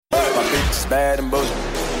bitches bad and bullshit.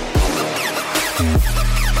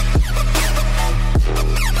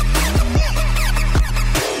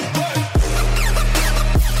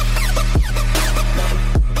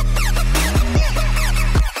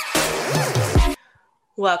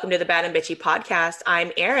 Welcome to the Bad and Bitchy podcast.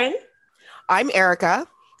 I'm Erin. I'm Erica.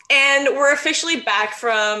 And we're officially back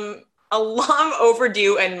from a long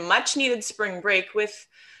overdue and much needed spring break with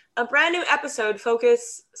a brand new episode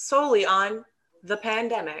focused solely on the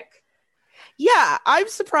pandemic. Yeah, I'm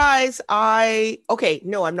surprised. I'm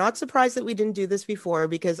not surprised that we didn't do this before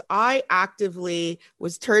because I actively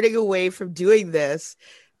was turning away from doing this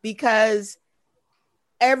because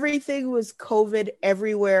everything was COVID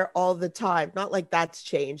everywhere all the time. Not like that's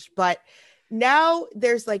changed, but now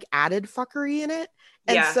there's like added fuckery in it.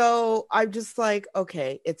 And so I'm just like,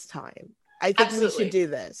 okay, it's time. I think we should do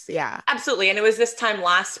this. Yeah. Absolutely. And it was this time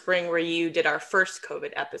last spring where you did our first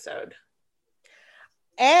COVID episode.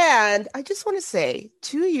 And I just want to say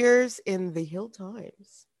 2 years in the Hill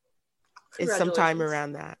Times is sometime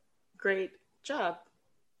around that. Great job.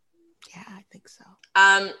 Yeah, I think so.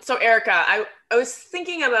 So Erica, I was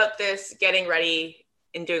thinking about this, getting ready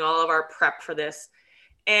and doing all of our prep for this.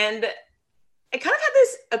 And I kind of had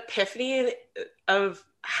this epiphany of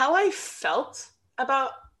how I felt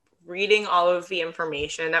about reading all of the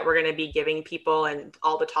information that we're going to be giving people and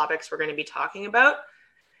all the topics we're going to be talking about.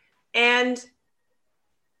 And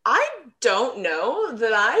I don't know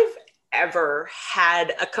that I've ever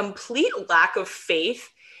had a complete lack of faith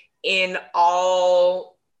in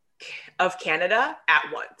all of Canada at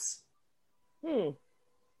once. I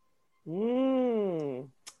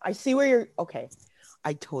see where you're okay.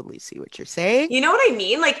 I totally see what you're saying. You know what I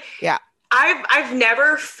mean? Like, yeah. I've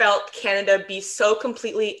never felt Canada be so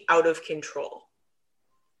completely out of control.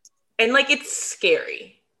 And like it's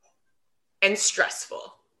scary and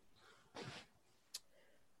stressful.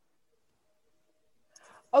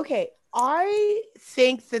 Okay, I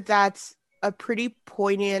think that that's a pretty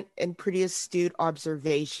poignant and pretty astute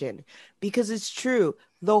observation because it's true.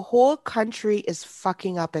 The whole country is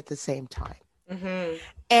fucking up at the same time. Mm-hmm.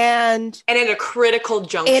 And at a critical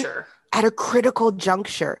juncture. At a critical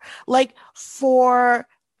juncture.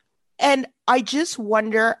 And I just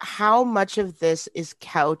wonder how much of this is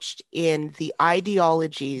couched in the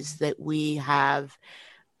ideologies that we have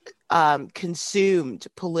consumed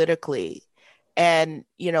politically and,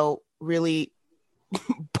 you know, really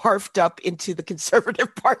barfed up into the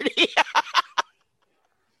Conservative Party.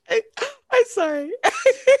 I'm sorry.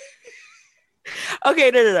 Okay,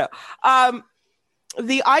 no.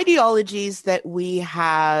 The ideologies that we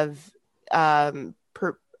have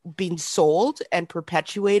been sold and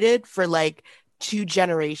perpetuated for like 2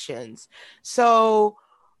 generations. So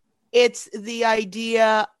it's the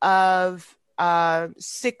idea of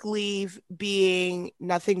sick leave being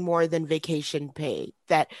nothing more than vacation pay,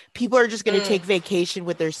 that people are just going to take vacation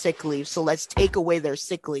with their sick leave. So let's take away their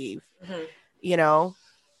sick leave, you know?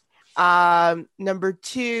 Number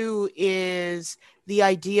 2 is the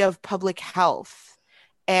idea of public health.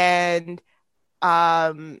 And,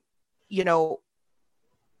 you know,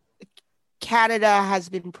 Canada has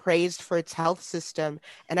been praised for its health system.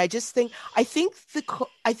 And I think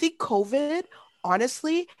COVID,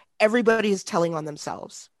 honestly, everybody is telling on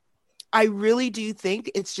themselves. I really do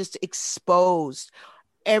think it's just exposed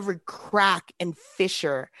every crack and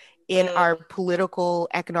fissure in our political,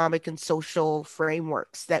 economic, and social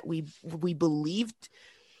frameworks that we believed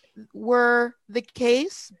were the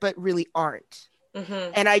case, but really aren't.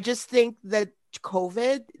 Mm-hmm. And I just think that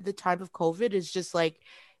COVID, the time of COVID, is just like,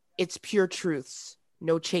 it's pure truths,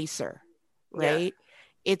 no chaser, right?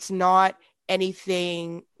 Yeah. It's not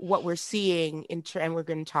anything what we're seeing and we're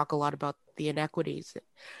going to talk a lot about the inequities.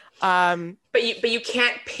 But you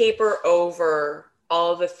can't paper over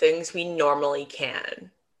all the things we normally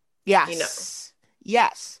can. Yes. You know.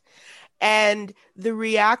 Yes. And the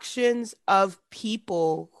reactions of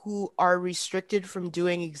people who are restricted from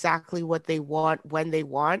doing exactly what they want when they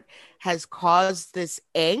want has caused this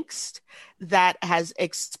angst that has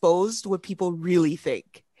exposed what people really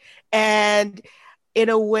think. And in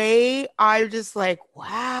a way, I'm just like,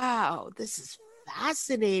 wow, this is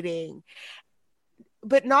fascinating.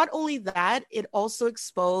 But not only that, it also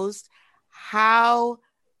exposed how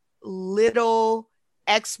little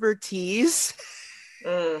expertise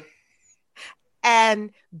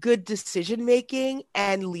and good decision making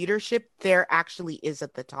and leadership there actually is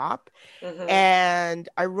at the top. Mm-hmm. And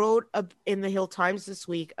I wrote in the Hill Times this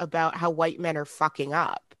week about how white men are fucking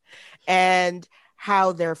up and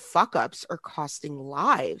how their fuck ups are costing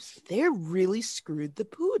lives. They're really screwed the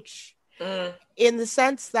pooch in the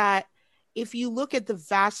sense that, if you look at the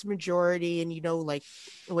vast majority, and like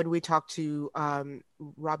when we talk to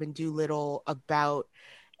Robin Doolittle about,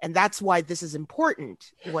 and that's why this is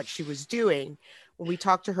important, what she was doing, when we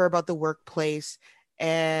talked to her about the workplace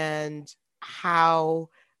and how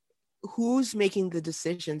who's making the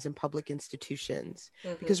decisions in public institutions,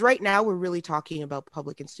 because right now we're really talking about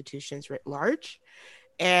public institutions writ large,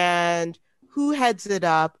 and who heads it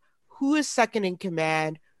up, who is second in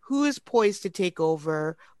command, who is poised to take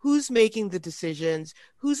over, who's making the decisions,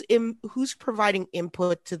 who's providing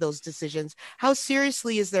input to those decisions, how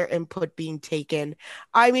seriously is their input being taken.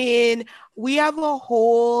 I mean, we have a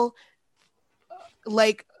whole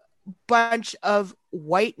like bunch of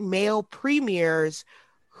white male premiers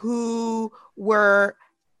who were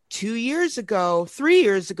 2 years ago, 3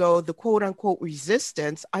 years ago, the quote unquote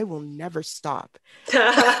resistance. I will never stop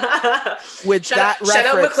with that reference. Shout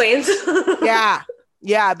out Maclean's.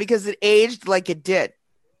 Yeah, because it aged like it did.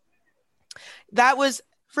 That was,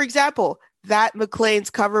 for example, that Maclean's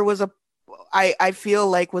cover was I feel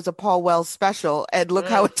like was a Paul Wells special, and look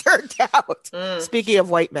how it turned out. Speaking of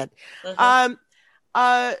white men.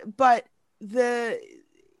 But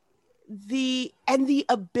the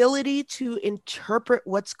ability to interpret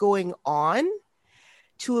what's going on,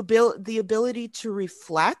 the ability to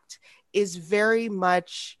reflect is very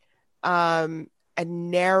much a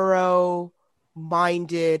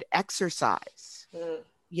narrow-minded exercise.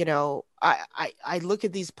 I look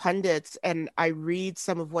at these pundits and I read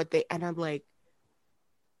some of what and I'm like,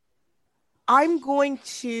 I'm going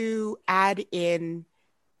to add in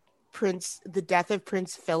the death of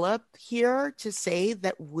Prince Philip here to say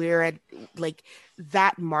that we're at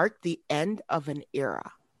that marked the end of an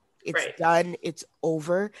era. It's done. It's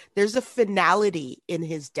over. There's a finality in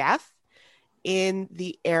his death in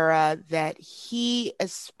the era that he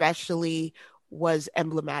especially was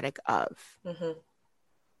emblematic of.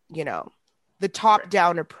 The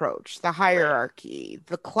top-down approach, the hierarchy,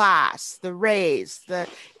 the class, the race, the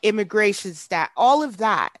immigration stat, all of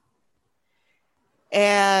that.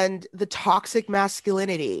 And the toxic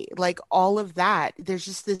masculinity, all of that. There's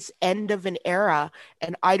just this end of an era.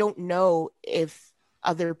 And I don't know if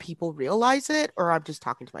other people realize it, or I'm just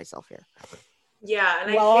talking to myself here. Yeah.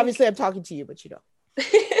 And obviously I'm talking to you, but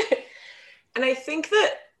And I think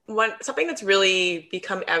that something that's really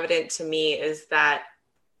become evident to me is that,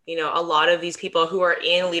 a lot of these people who are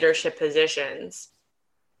in leadership positions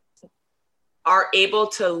are able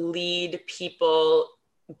to lead people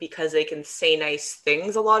because they can say nice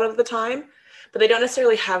things a lot of the time, but they don't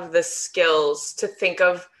necessarily have the skills to think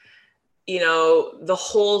of, the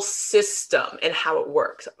whole system and how it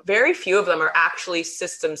works. Very few of them are actually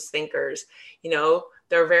systems thinkers.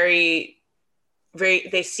 They're very,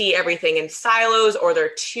 they see everything in silos, or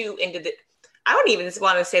they're too into I don't even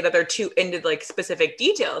want to say that they're too into specific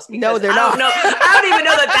details. No, they're not. I don't even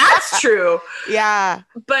know that that's true. Yeah.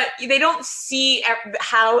 But they don't see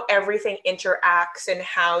how everything interacts and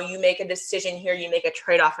how you make a decision here, you make a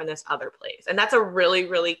trade-off in this other place. And that's a really,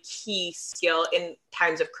 really key skill in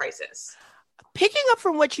times of crisis. Picking up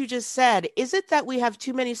from what you just said, is it that we have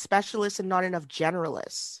too many specialists and not enough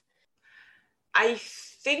generalists? I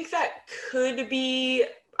think that could be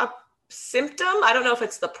a symptom. I don't know if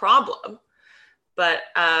it's the problem. But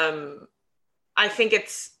I think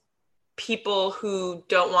it's people who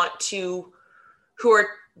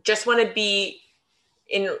just want to be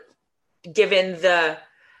given the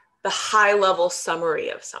high level summary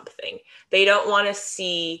of something. They don't want to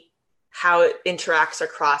see how it interacts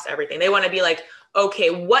across everything. They want to be like, okay,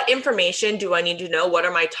 what information do I need to know? What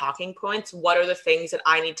are my talking points? What are the things that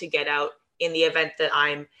I need to get out in the event that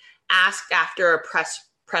I'm asked after a press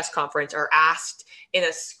conference or asked in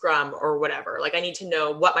a scrum or whatever? I need to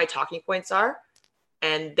know what my talking points are,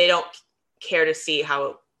 and they don't care to see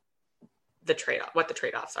what the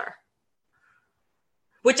trade-offs are,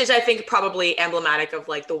 which is, I think, probably emblematic of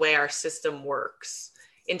the way our system works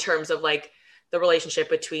in terms of the relationship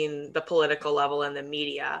between the political level and the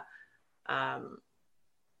media.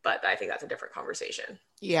 But I think that's a different conversation.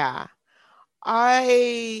 Yeah,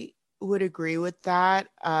 I would agree with that.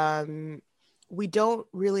 We don't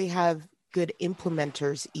really have good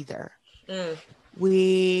implementers either.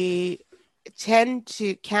 We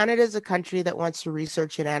Canada's a country that wants to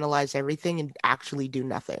research and analyze everything and actually do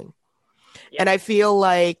nothing. Yeah. And I feel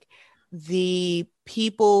like the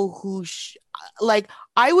people who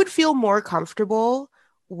I would feel more comfortable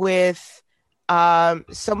with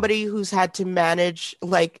somebody who's had to manage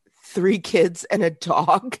 3 kids and a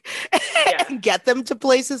dog and get them to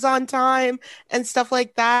places on time and stuff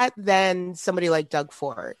like that than somebody like Doug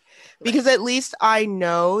Ford. Because at least I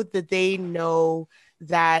know that they know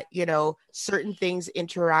that, certain things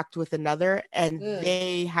interact with another and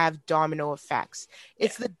they have domino effects.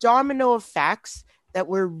 It's the domino effects that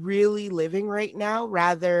we're really living right now,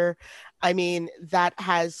 rather, that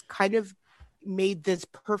has kind of made this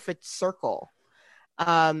perfect circle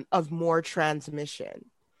of more transmission.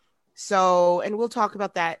 So, and we'll talk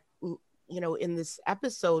about that, in this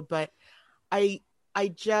episode, but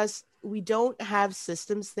we don't have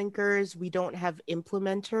systems thinkers. We don't have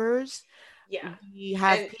implementers. Yeah. We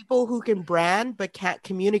have people who can brand but can't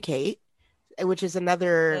communicate, which is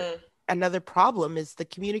another problem, is the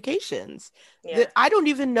communications. Yeah. I don't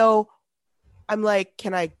even know. I'm like,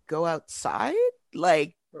 can I go outside?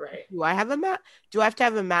 Like, right. Do I have do I have to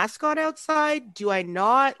have a mask on outside? Do I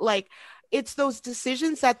not? Like, it's those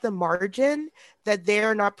decisions at the margin that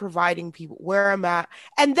they're not providing people where I'm at.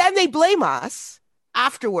 And then they blame us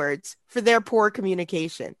afterwards for their poor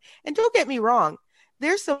communication. And don't get me wrong,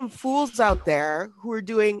 there's some fools out there who are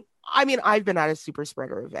doing, I've been at a super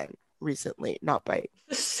spreader event recently, not by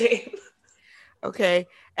same. Okay.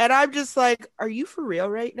 And I'm just like, are you for real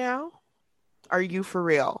right now? Are you for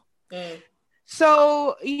real?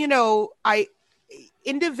 So,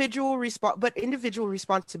 individual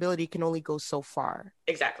responsibility can only go so far.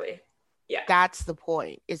 Exactly. Yeah. That's the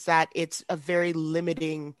point, is that it's a very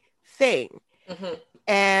limiting thing.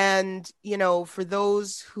 And, for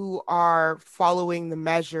those who are following the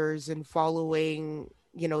measures and following,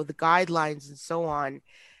 the guidelines and so on,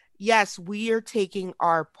 yes, we are taking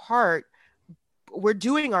our part. We're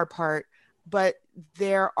doing our part, but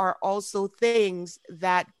there are also things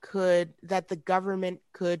that the government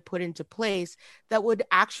could put into place that would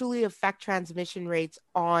actually affect transmission rates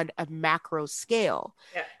on a macro scale.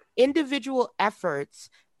 Yeah. Individual efforts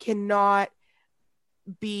cannot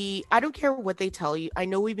be, I don't care what they tell you. I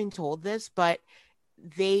know we've been told this, but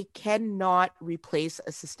they cannot replace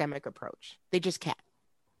a systemic approach. They just can't.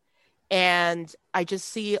 And I just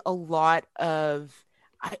see a lot of,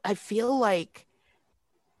 I feel like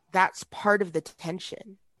that's part of the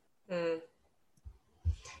tension.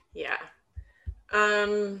 Yeah.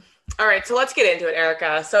 All right, so let's get into it,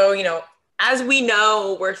 Erica. So, as we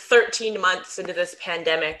know, we're 13 months into this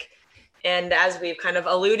pandemic. And as we've kind of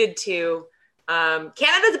alluded to,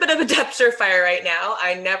 Canada's a bit of a dumpster fire right now.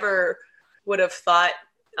 I never would have thought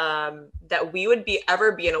that we would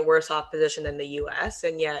ever be in a worse off position than the US.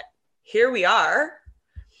 And yet here we are.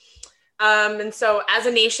 And so as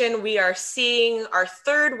a nation, we are seeing our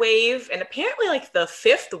third wave and apparently like the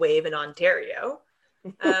fifth wave in Ontario.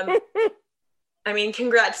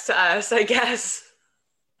 Congrats to us, I guess.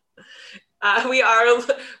 We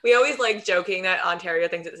always like joking that Ontario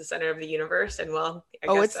thinks it's the center of the universe. And well, I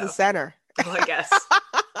guess it's so. The center. Well, I guess.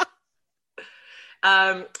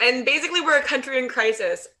 And basically we're a country in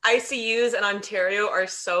crisis. ICUs in Ontario are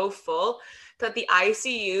so full that the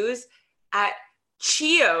ICUs at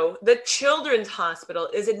CHEO, the Children's Hospital,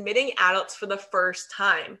 is admitting adults for the first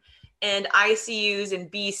time. And ICUs in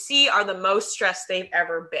BC are the most stressed they've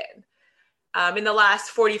ever been. In the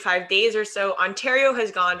last 45 days or so, Ontario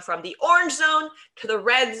has gone from the orange zone to the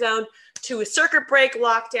red zone to a circuit break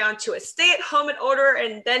lockdown to a stay-at-home order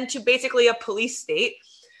and then to basically a police state.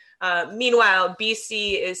 Meanwhile,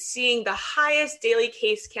 BC is seeing the highest daily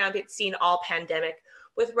case count it's seen all pandemic,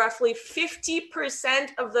 with roughly 50%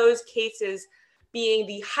 of those cases being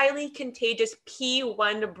the highly contagious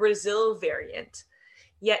P1 Brazil variant.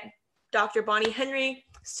 Yet Dr. Bonnie Henry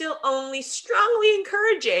still only strongly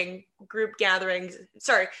discouraging group gatherings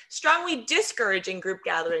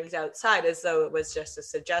outside as though it was just a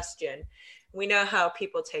suggestion. We know how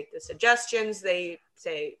people take the suggestions. They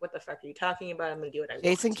say, what the fuck are you talking about? I'm going to do what I want.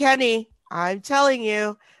 Jason Kenney, I'm telling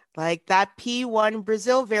you, like that P1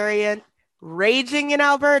 Brazil variant raging in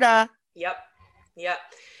Alberta. Yep.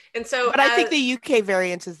 And so, but I think the UK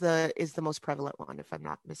variant is the most prevalent one, if I'm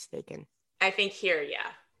not mistaken. I think here,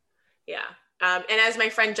 yeah. And as my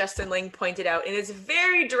friend Justin Ling pointed out in his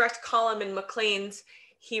very direct column in Maclean's,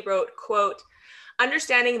 he wrote, quote,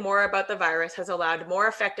 "Understanding more about the virus has allowed more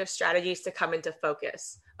effective strategies to come into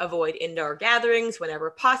focus. Avoid indoor gatherings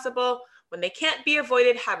whenever possible. When they can't be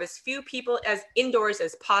avoided, have as few people as indoors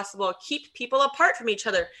as possible. Keep people apart from each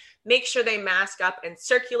other. Make sure they mask up and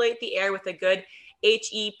circulate the air with a good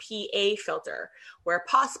HEPA filter. Where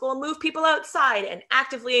possible, move people outside and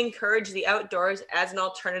actively encourage the outdoors as an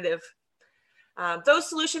alternative." Those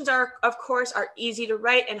solutions are easy to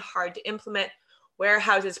write and hard to implement.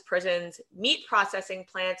 Warehouses, prisons, meat processing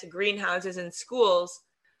plants, greenhouses, and schools.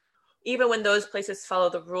 Even when those places follow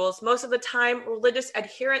the rules, most of the time, religious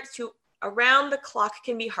adherence to around the clock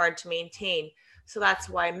can be hard to maintain. So that's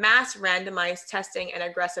why mass randomized testing and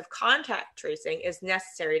aggressive contact tracing is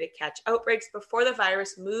necessary to catch outbreaks before the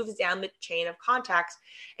virus moves down the chain of contacts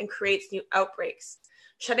and creates new outbreaks.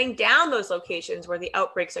 Shutting down those locations where the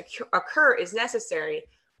outbreaks occur is necessary.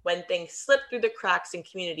 When things slip through the cracks and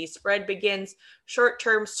community spread begins,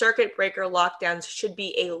 short-term circuit breaker lockdowns should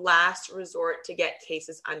be a last resort to get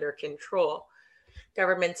cases under control.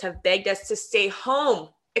 Governments have begged us to stay home,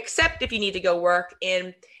 except if you need to go work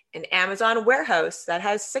in an Amazon warehouse that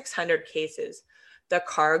has 600 cases, the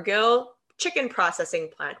Cargill chicken processing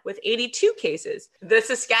plant with 82 cases, the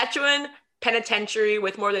Saskatchewan Penitentiary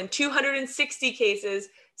with more than 260 cases,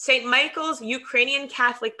 St. Michael's Ukrainian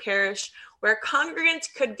Catholic Parish, where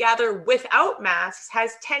congregants could gather without masks,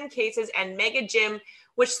 has 10 cases, and Mega Gym,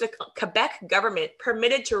 which the Quebec government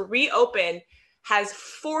permitted to reopen, has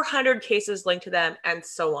 400 cases linked to them, and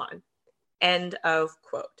so on. End of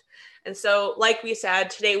quote. And so, like we said,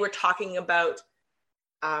 today we're talking about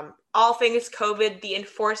all things COVID, the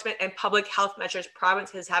enforcement and public health measures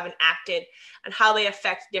provinces have enacted, and how they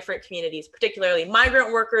affect different communities, particularly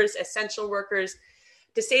migrant workers, essential workers,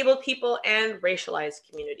 disabled people, and racialized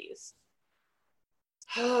communities.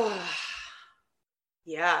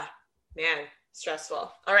 Yeah, man,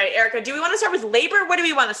 stressful. All right, Erica, do we want to start with labor? What do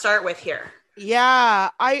we want to start with here? Yeah,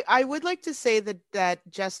 I would like to say that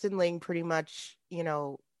Justin Ling pretty much,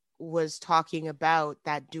 was talking about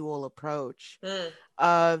that dual approach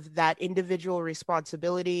of that individual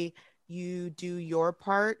responsibility. You do your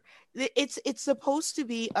part. It's supposed to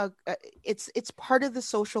be it's part of the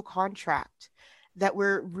social contract that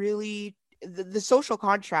we're really the social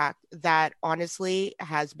contract that honestly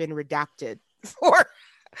has been redacted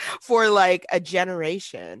for like a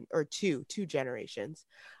generation or two generations.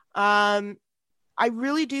 I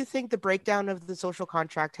really do think the breakdown of the social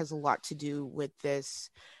contract has a lot to do with the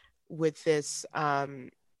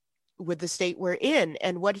state we're in.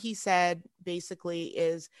 And what he said basically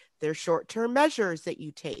is there's short-term measures that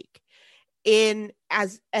you take in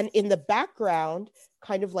the background,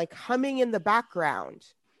 kind of like humming in the background,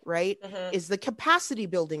 right? Mm-hmm. Is the capacity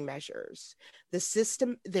building measures,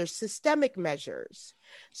 there's systemic measures,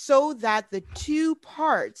 so that the two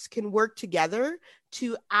parts can work together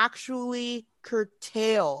to actually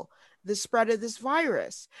curtail the spread of this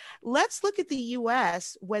virus. Let's look at the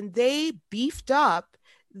US when they beefed up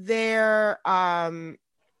their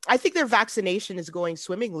I think their vaccination is going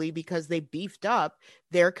swimmingly because they beefed up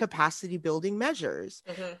their capacity building measures.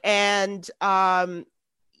 Mm-hmm. And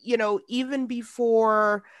even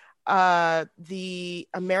before the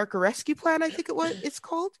America Rescue Plan, I think it's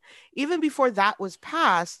called, even before that was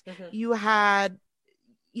passed, mm-hmm. you had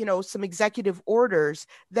some executive orders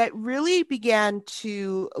that really began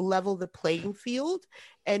to level the playing field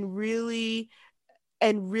and really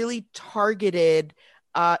targeted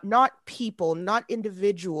not people, not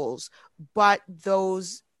individuals, but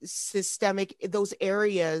those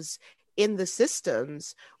areas in the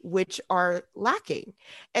systems which are lacking.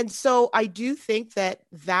 And so I do think that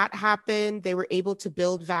happened. They were able to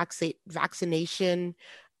build vaccination,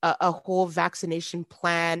 a whole vaccination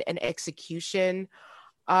plan and execution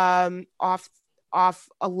off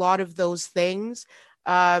a lot of those things.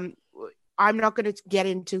 I'm not going to get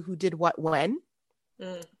into who did what when,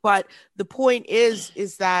 but the point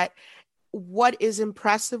is that what is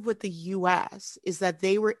impressive with the US is that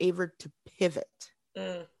they were able to pivot.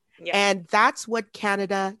 Yeah. And that's what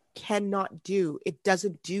Canada cannot do. It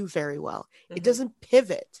doesn't do very well. Mm-hmm. It doesn't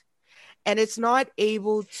pivot, and it's not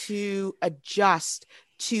able to adjust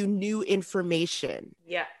to new information.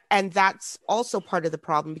 Yeah. And that's also part of the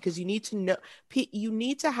problem, because you need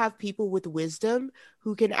to have people with wisdom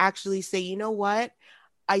who can actually say, you know what,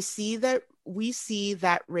 we see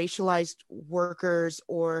that racialized workers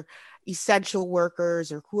or essential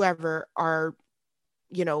workers or whoever are,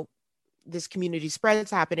 this community spread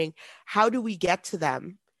is happening. How do we get to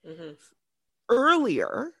them mm-hmm.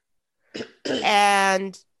 earlier?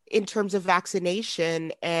 And in terms of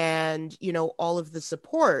vaccination and, all of the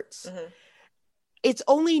supports, mm-hmm. it's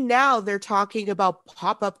only now they're talking about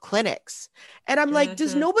pop-up clinics. And I'm like, mm-hmm.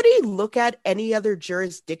 does nobody look at any other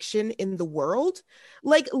jurisdiction in the world?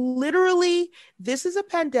 Like, literally, this is a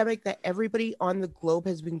pandemic that everybody on the globe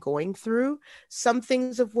has been going through. Some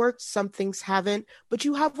things have worked, some things haven't, but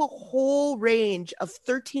you have a whole range of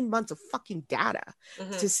 13 months of fucking data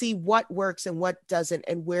mm-hmm. to see what works and what doesn't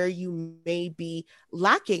and where you may be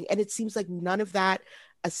lacking. And it seems like none of that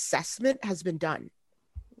assessment has been done.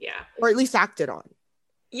 Yeah. Or at least acted on.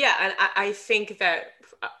 Yeah. And I think that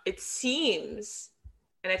it seems,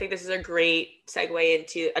 and I think this is a great segue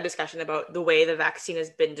into a discussion about the way the vaccine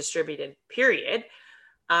has been distributed, period.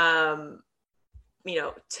 um,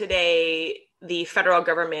 today the federal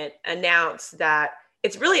government announced that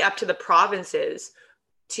it's really up to the provinces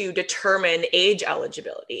to determine age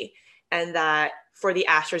eligibility, and that for the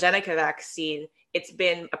AstraZeneca vaccine, it's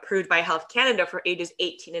been approved by Health Canada for ages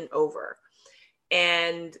 18 and over.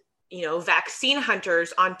 And, vaccine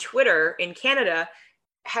hunters on Twitter in Canada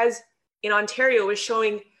in Ontario was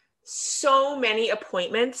showing so many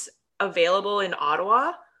appointments available in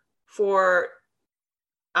Ottawa for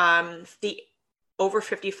the over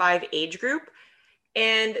 55 age group.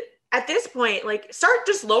 And at this point, start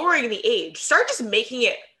just lowering the age, start just making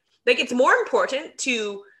it it's more important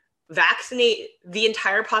to vaccinate the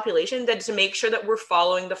entire population than to make sure that we're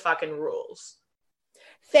following the fucking rules.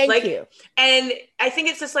 Thank you. And I think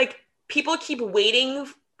it's just people keep waiting,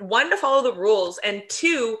 one, to follow the rules, and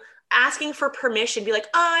two, asking for permission, be like,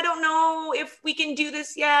 I don't know if we can do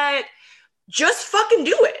this yet. Just fucking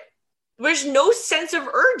do it. There's no sense of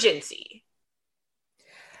urgency.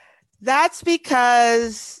 That's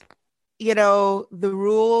because, the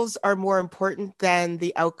rules are more important than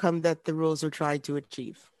the outcome that the rules are trying to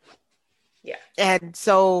achieve. Yeah. And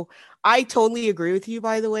so I totally agree with you,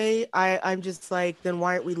 by the way. I'm just then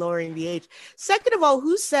why aren't we lowering the age? Second of all,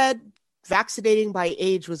 who said vaccinating by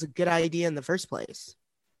age was a good idea in the first place?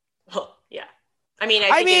 Well, yeah. I mean,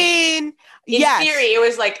 in theory, it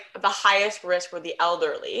was the highest risk were the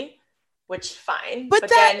elderly, which fine. But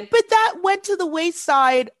that went to the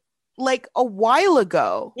wayside a while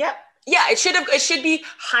ago. Yeah. Yeah, it should be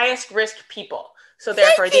highest risk people. So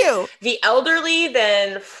therefore the elderly,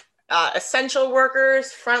 then essential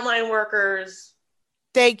workers, frontline workers.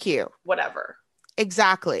 Thank you. Whatever.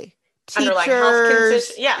 Exactly. Underlying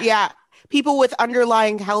Teachers. Health yeah. People with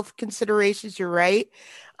underlying health considerations, you're right.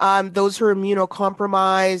 Those who are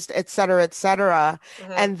immunocompromised, et cetera, et cetera.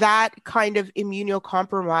 Mm-hmm. And that kind of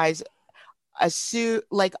immunocompromise,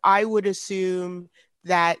 I would assume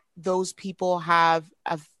that those people have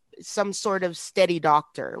some sort of steady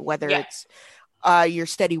doctor, whether it's your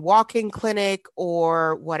steady walk-in clinic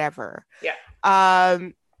or whatever. Yeah.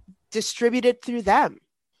 Distributed through them.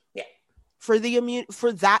 Yeah. For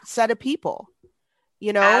that set of people.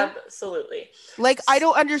 Absolutely. I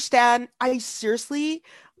don't understand. I seriously,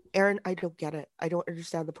 Erin, I don't get it. I don't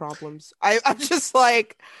understand the problems. I'm just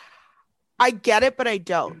I get it, but I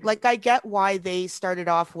don't. I get why they started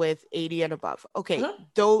off with 80 and above. Okay, mm-hmm.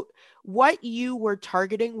 Though what you were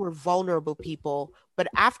targeting were vulnerable people, but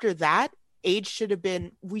after that, age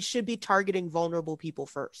we should be targeting vulnerable people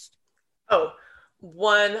first. Oh,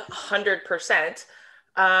 100%.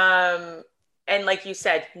 And like you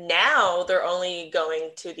said, now they're only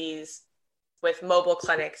going to these, with mobile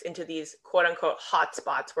clinics, into these quote unquote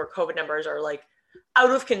hotspots where COVID numbers are out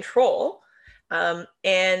of control.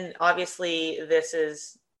 And obviously this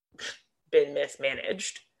has been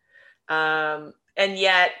mismanaged. And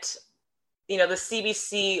yet, the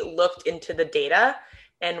CBC looked into the data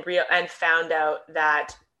and found out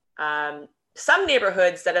that some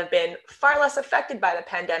neighborhoods that have been far less affected by the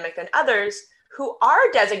pandemic than others, who are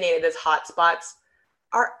designated as hotspots,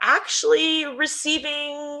 are actually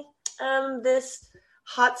receiving this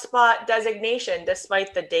hotspot designation,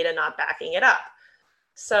 despite the data not backing it up.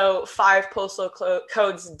 So 5 postal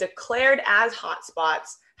codes declared as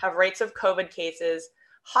hotspots have rates of COVID cases,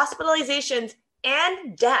 hospitalizations,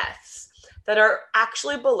 and deaths that are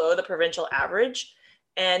actually below the provincial average.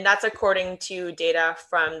 And that's according to data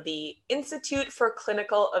from the Institute for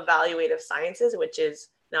Clinical Evaluative Sciences, which is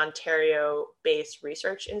an Ontario-based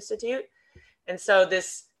research institute. And so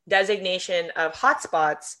this designation of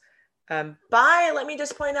hotspots let me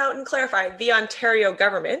just point out and clarify, the Ontario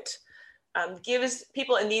government gives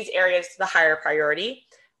people in these areas the higher priority,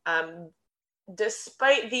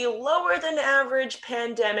 despite the lower than average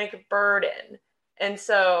pandemic burden. And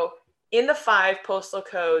so in the 5 postal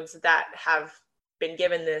codes that have been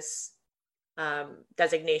given this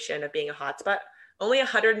designation of being a hotspot, only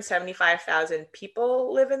 175,000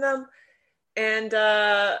 people live in them. And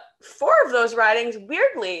 4 of those ridings,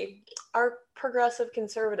 weirdly, are progressive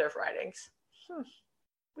conservative ridings.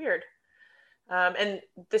 Weird. And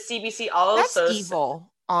the CBC also... That's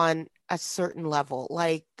evil on a certain level.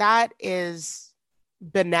 That is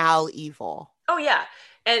banal evil. Oh, yeah.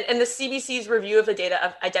 And the CBC's review of the data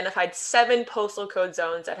have identified 7 postal code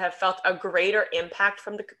zones that have felt a greater impact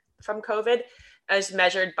from COVID, as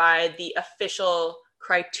measured by the official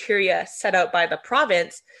criteria set out by the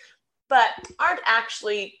province, but aren't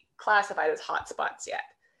actually classified as hotspots yet.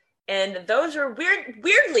 And those are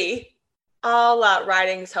weirdly all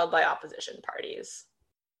ridings held by opposition parties.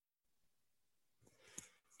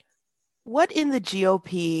 What in the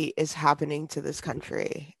GOP is happening to this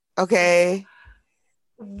country? Okay.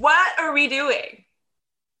 What are we doing?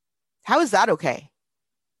 How is that okay?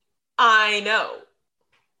 I know.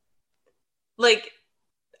 Like,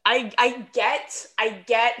 I get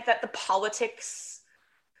that the politics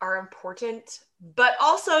are important, but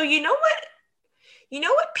also, you know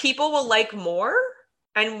what people will like more?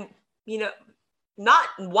 And not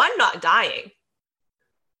one, not dying.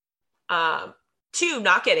 Two,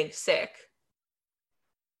 not getting sick.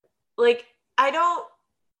 Like, I don't,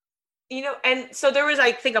 and so there was,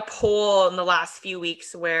 I think, a poll in the last few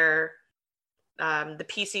weeks where the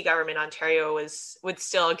PC government in Ontario would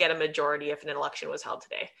still get a majority if an election was held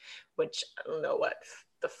today, which I don't know what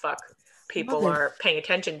the fuck people are paying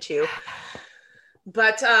attention to.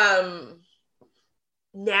 But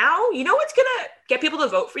now, you know what's gonna get people to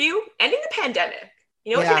vote for you? Ending the pandemic.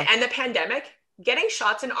 You know what's gonna end the pandemic? Getting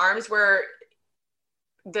shots in arms where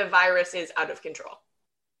the virus is out of control.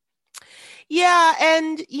 Yeah,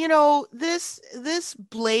 and this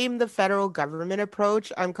blame the federal government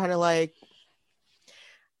approach, I'm kind of like,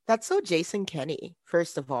 that's so Jason Kenney,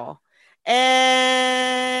 first of all.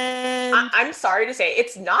 And I'm sorry to say,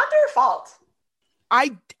 it's not their fault.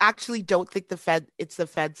 I actually don't think it's the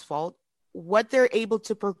Fed's fault. What they're able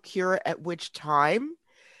to procure at which time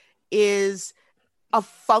is a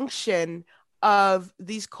function of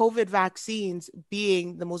these COVID vaccines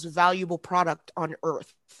being the most valuable product on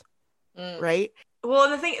earth. Right? Well,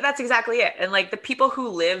 the thing, that's exactly it. And like the people who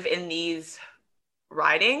live in these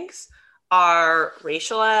ridings are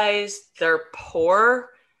racialized, they're poor,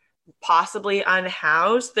 possibly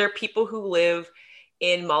unhoused. They're people who live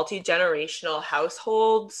in multi-generational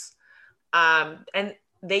households, and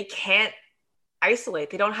they can't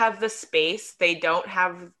isolate. They don't have the space. They don't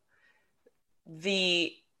have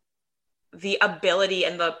the ability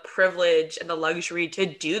and the privilege and the luxury to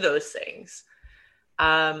do those things.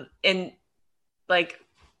 And like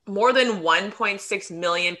more than 1.6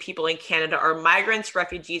 million people in Canada are migrants,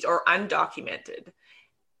 refugees, or undocumented,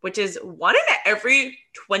 which is 1 in every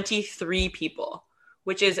 23 people,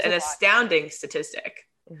 which is an astounding statistic.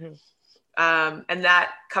 And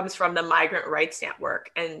that comes from the Migrant Rights Network.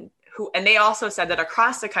 And they also said that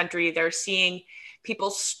across the country, they're seeing people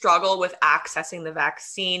struggle with accessing the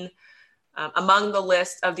vaccine. Among the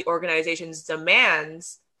list of the organization's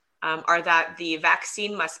demands are that the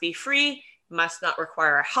vaccine must be free, must not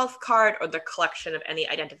require a health card or the collection of any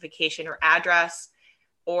identification or address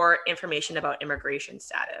or information about immigration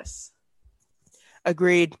status.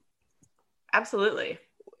 Agreed. Absolutely.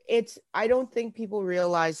 I don't think people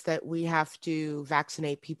realize that we have to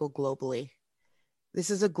vaccinate people globally. This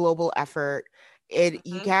is a global effort.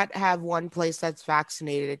 You can't have one place that's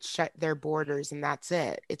vaccinated, shut their borders, and that's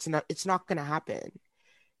it. It's not going to happen.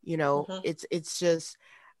 It's just,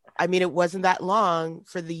 I mean, it wasn't that long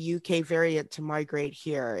for the UK variant to migrate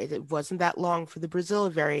here. It wasn't that long for the Brazil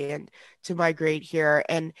variant to migrate here.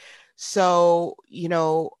 And so,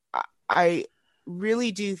 I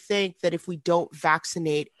really do think that if we don't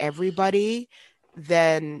vaccinate everybody,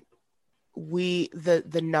 then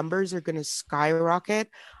the numbers are going to skyrocket.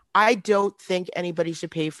 I don't think anybody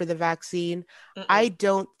should pay for the vaccine. I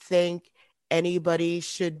don't think anybody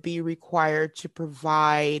should be required to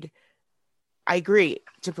provide, I agree,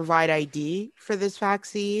 to provide ID for this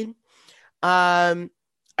vaccine. I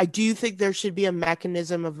do think there should be a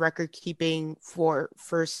mechanism of record keeping for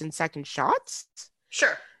first and second shots.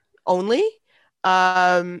 Sure. Only.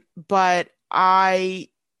 But I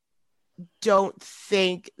don't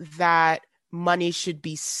think that money should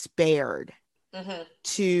be spared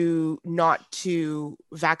to not to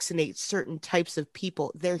vaccinate certain types of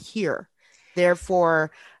people. They're here,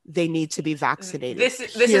 therefore they need to be vaccinated. This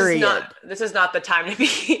is not the time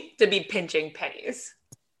to be pinching pennies.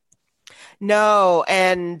 No,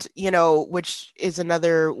 and which is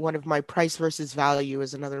another one of my price versus value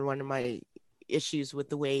is another one of my issues with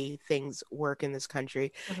the way things work in this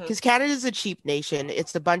country, because Canada is a cheap nation.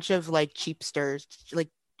 It's a bunch of like cheapsters, like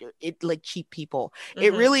cheap people.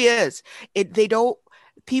 It really is.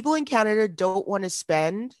 People in Canada don't want to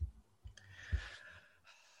spend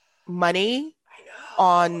money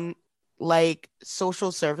on like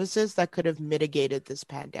social services that could have mitigated this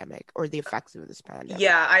pandemic or the effects of this pandemic.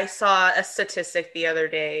 Yeah, I saw a statistic the other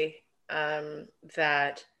day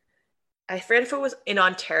that I forget if it was in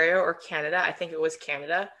Ontario or Canada. I think it was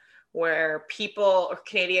Canada, where people or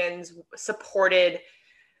Canadians supported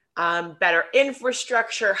better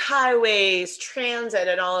infrastructure, highways, transit,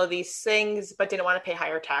 and all of these things, but didn't want to pay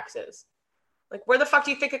higher taxes. Like, where the fuck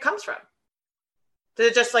do you think it comes from? Did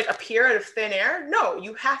it just like appear out of thin air? No,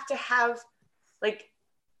 you have to have they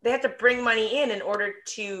have to bring money in order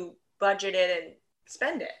to budget it and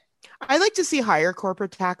spend it. I like to see higher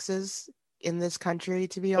corporate taxes in this country,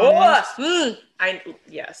 to be Oh, honest.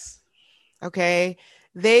 yes. Okay.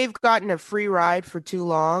 They've gotten a free ride for too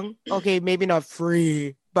long. Okay, maybe not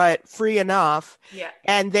free, but free enough. Yeah,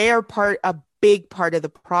 And they are a big part of the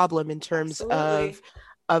problem in terms absolutely.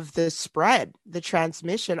 of the spread, the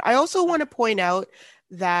transmission. I also want to point out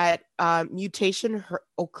that mutation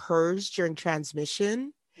occurs during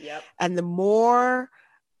transmission, Yep. and the more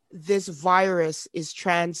this virus is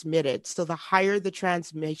transmitted, so the higher the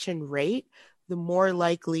transmission rate, the more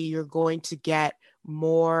likely you're going to get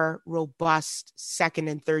more robust second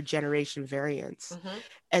and third generation variants. Mm-hmm.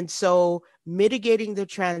 And so mitigating the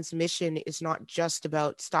transmission is not just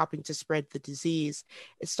about stopping to spread the disease,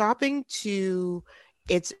 it's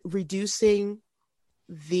reducing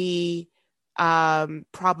the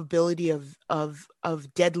probability of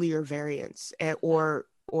deadlier variants, or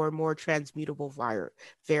more transmutable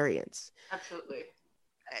variants. Absolutely.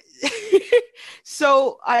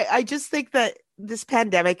 So I just think that this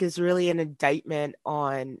pandemic is really an indictment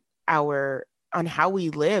on how we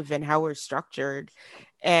live and how we're structured,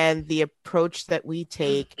 and the approach that we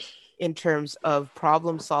take in terms of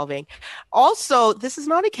problem solving. Also, this is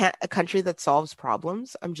not a country that solves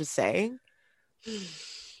problems. I'm just saying.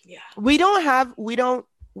 Yeah. We don't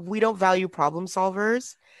value problem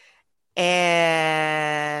solvers,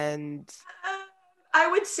 and I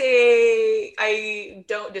would say I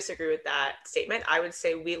don't disagree with that statement. I would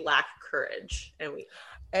say we lack courage, and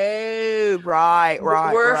oh, right.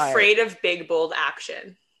 we're afraid of big, bold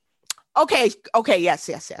action. Okay, yes.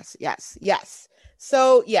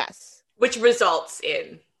 So yes, which results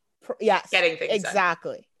in yes, getting things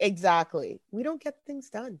done. Exactly. We don't get things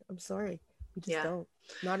done. I'm sorry, we just Yeah. don't.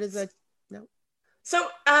 Not as a no. So,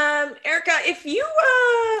 Erica, if you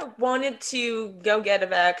wanted to go get a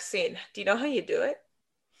vaccine, do you know how you do it?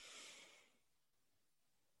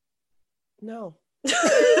 No.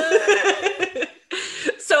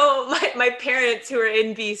 So my parents, who are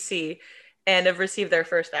in BC and have received their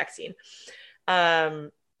first vaccine,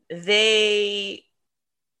 they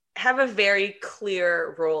have a very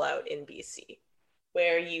clear rollout in BC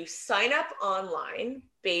where you sign up online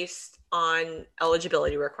based on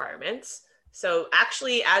eligibility requirements. So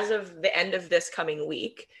actually, as of the end of this coming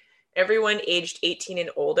week, everyone aged 18 and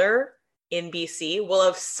older in BC will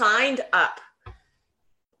have signed up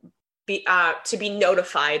to be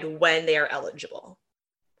notified when they are eligible.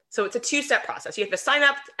 So it's a two-step process. You have to sign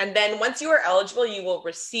up, and then once you are eligible, you will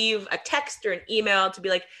receive a text or an email to be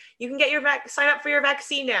like, you can get your sign up for your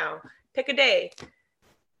vaccine now. Pick a day.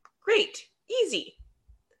 Great. Easy.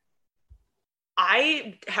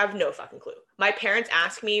 I have no fucking clue. My parents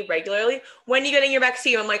ask me regularly, when are you getting your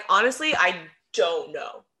vaccine? I'm like, honestly, I don't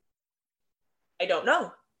know.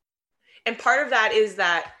 And part of that is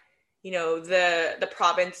that, the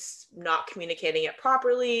province not communicating it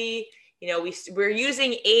properly. We're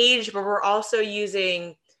using age, but we're also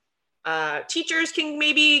using teachers can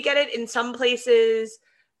maybe get it in some places.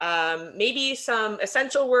 Maybe some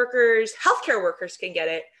essential workers, healthcare workers can get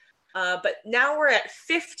it. But now we're at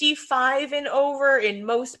 55 and over in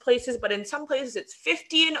most places, but in some places it's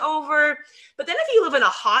 50 and over. But then if you live in a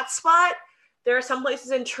hot spot, there are some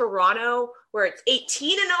places in Toronto where it's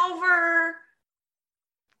 18 and over.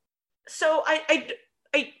 So I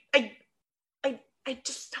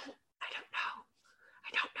just don't know.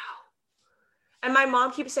 And my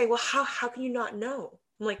mom keeps saying, well, how can you not know?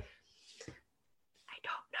 I'm like, I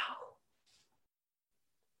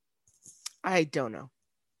don't know.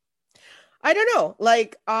 I don't know.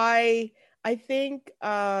 Like, I think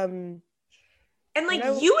and like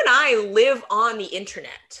you and I live on the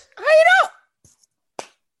internet. I know.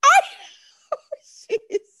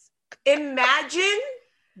 Jeez. Imagine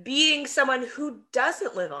being someone who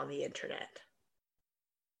doesn't live on the internet.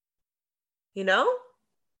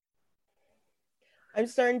 I'm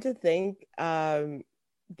starting to think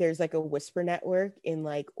there's like a whisper network in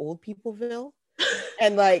like old peopleville,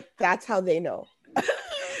 and like that's how they know.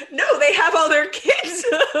 No, they have all their kids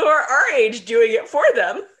who are our age doing it for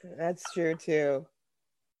them. That's true too.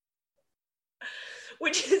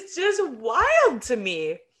 Which is just wild to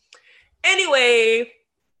me. Anyway,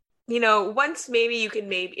 once maybe you can,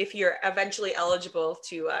 if you're eventually eligible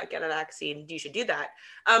to get a vaccine, you should do that.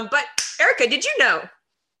 But Erica, did you know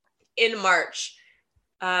in March,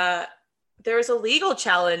 there was a legal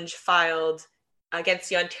challenge filed against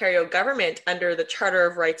the Ontario government under the Charter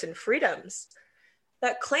of Rights and Freedoms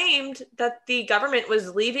that claimed that the government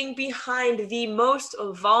was leaving behind the most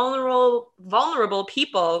vulnerable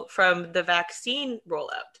people from the vaccine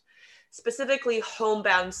rollout, specifically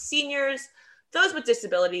homebound seniors, those with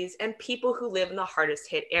disabilities, and people who live in the hardest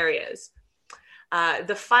hit areas.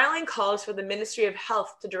 The filing calls for the Ministry of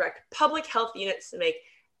Health to direct public health units to make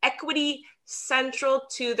equity central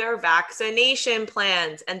to their vaccination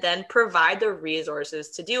plans and then provide the resources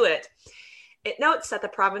to do it. It notes that the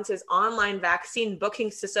province's online vaccine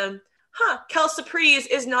booking system, Kelsapres,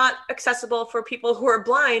 is not accessible for people who are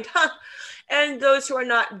blind, and those who are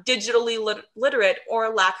not digitally literate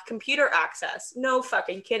or lack computer access. No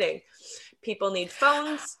fucking kidding. People need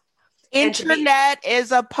phones. Internet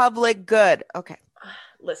is a public good. Okay.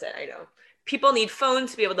 Listen, I know. People need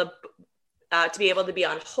phones to be able to be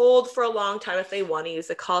on hold for a long time if they want to use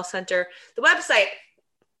the call center. The website,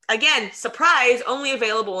 again, surprise, only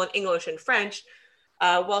available in English and French,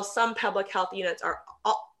 while some public health units are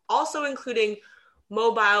also including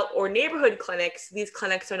mobile or neighborhood clinics. These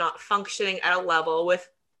clinics are not functioning at a level with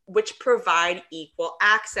which provide equal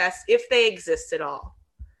access if they exist at all.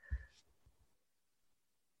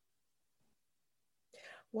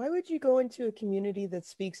 Why would you go into a community that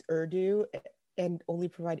speaks Urdu and only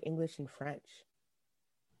provide English and French?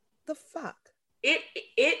 The fuck?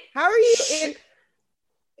 How are you in?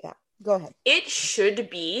 Yeah, go ahead. It should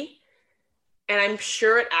be, and I'm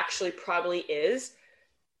sure it actually probably is,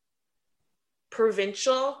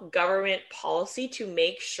 provincial government policy to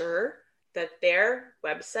make sure that their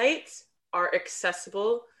websites are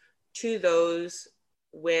accessible to those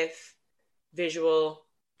with visual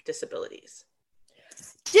disabilities.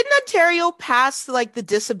 Didn't Ontario pass like the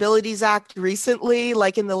Disabilities Act recently,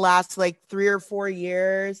 like in the last like 3 or 4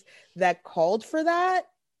 years, that called for that?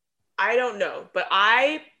 I don't know, but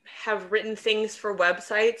I have written things for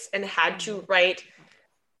websites and had to write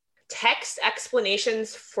text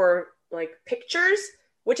explanations for like pictures,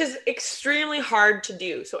 which is extremely hard to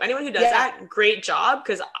do. So anyone who does that, great job,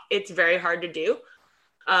 because it's very hard to do.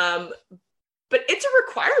 But it's a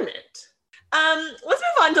requirement. Let's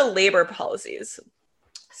move on to labor policies.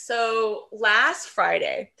 So last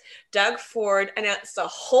Friday, Doug Ford announced a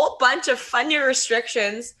whole bunch of funding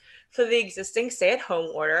restrictions for the existing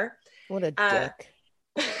stay-at-home order. What a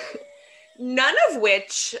dick. None of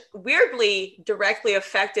which weirdly directly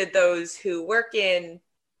affected those who work in,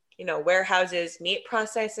 warehouses, meat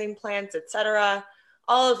processing plants, etc.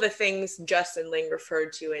 All of the things Justin Ling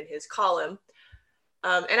referred to in his column.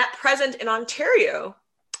 And at present in Ontario,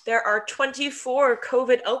 there are 24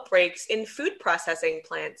 COVID outbreaks in food processing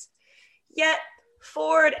plants. Yet,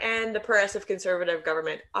 Ford and the Progressive Conservative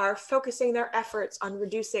government are focusing their efforts on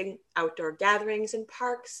reducing outdoor gatherings in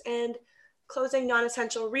parks and closing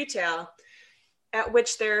non-essential retail, at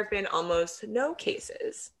which there have been almost no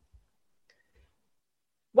cases.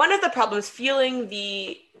 One of the problems fueling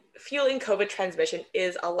COVID transmission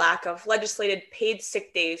is a lack of legislated paid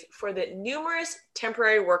sick days for the numerous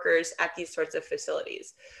temporary workers at these sorts of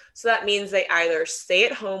facilities. So that means they either stay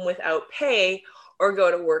at home without pay or go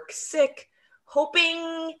to work sick,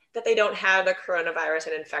 hoping that they don't have the coronavirus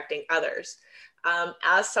and infecting others.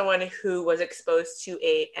 As someone who was exposed to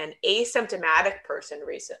an asymptomatic person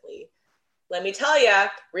recently, let me tell you,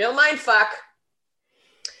 real mindfuck.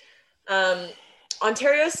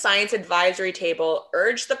 Ontario's Science Advisory Table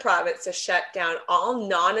urged the province to shut down all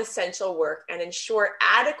non-essential work and ensure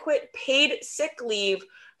adequate paid sick leave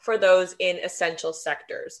for those in essential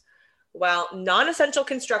sectors. While non-essential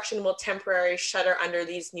construction will temporarily shutter under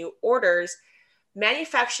these new orders,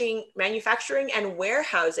 manufacturing and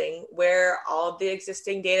warehousing, where all of the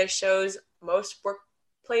existing data shows most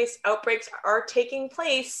workplace outbreaks are taking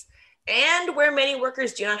place, and where many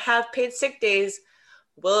workers do not have paid sick days,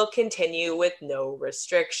 will continue with no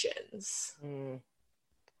restrictions.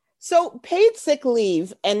 So paid sick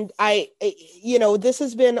leave, and this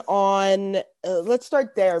has been on, let's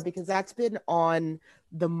start there because that's been on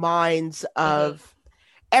the minds of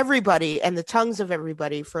everybody and the tongues of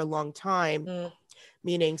everybody for a long time,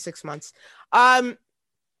 meaning 6 months.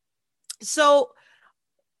 So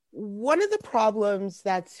one of the problems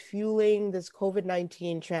that's fueling this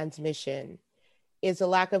COVID-19 transmission is a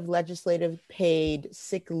lack of legislative paid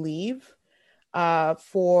sick leave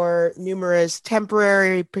for numerous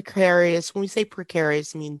temporary, precarious. When we say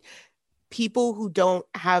precarious, I mean people who don't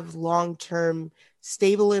have long-term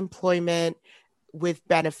stable employment with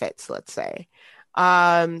benefits, let's say.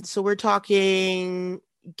 So we're talking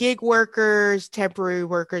gig workers, temporary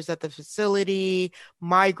workers at the facility,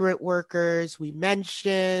 migrant workers, we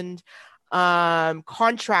mentioned.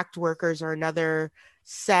 Contract workers are another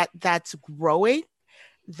set that's growing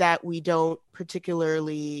that we don't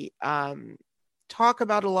particularly talk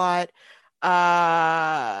about a lot,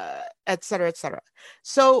 et cetera, et cetera.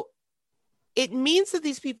 So it means that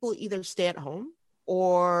these people either stay at home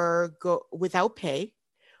or go without pay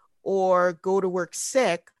or go to work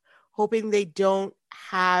sick, hoping they don't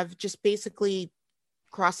have just basically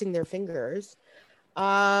crossing their fingers.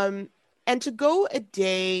 And to go a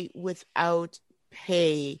day without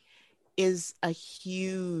pay is a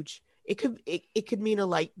huge, it could mean a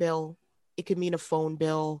light bill, it could mean a phone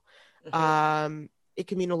bill, it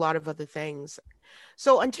could mean a lot of other things.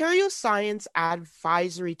 So Ontario Science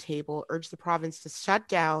Advisory Table urged the province to shut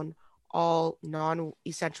down all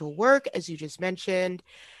non-essential work, as you just mentioned,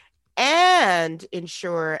 and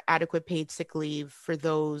ensure adequate paid sick leave for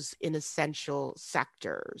those in essential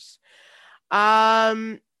sectors.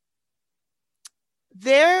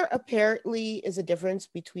 There apparently is a difference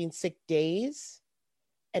between sick days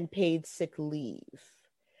and paid sick leave.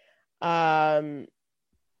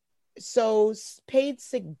 So paid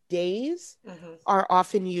sick days are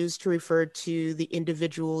often used to refer to the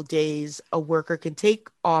individual days a worker can take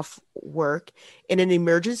off work in an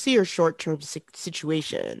emergency or short-term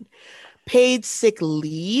situation. Paid sick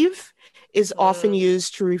leave is often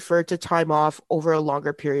used to refer to time off over a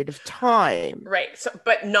longer period of time. Right. So,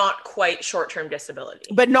 but not quite short-term disability.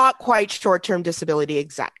 But not quite short-term disability,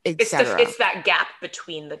 etc. It's that gap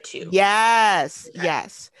between the two. Yes, okay.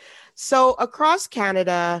 Yes. So across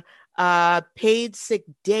Canada, paid sick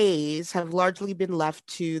days have largely been left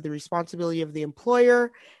to the responsibility of the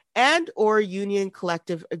employer and or union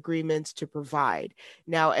collective agreements to provide.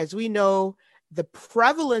 Now, as we know, the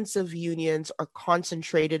prevalence of unions are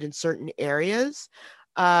concentrated in certain areas,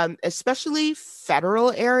 especially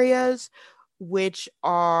federal areas, which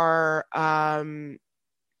are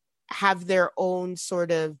have their own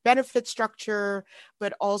sort of benefit structure,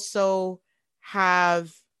 but also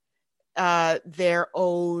have their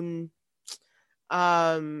own,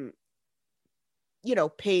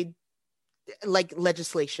 paid like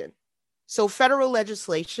legislation. So federal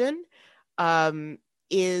legislation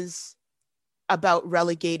is about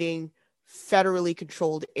relegating federally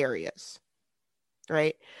controlled areas,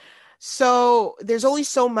 right? So there's only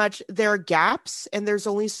so much, there are gaps, and there's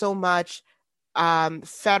only so much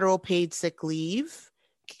federal paid sick leave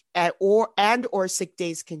or sick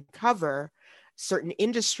days can cover certain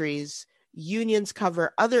industries. Unions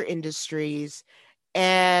cover other industries,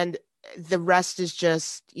 and the rest is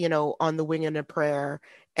just, on the wing and a prayer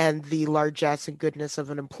and the largesse and goodness of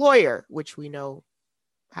an employer, which we know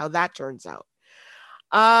how that turns out.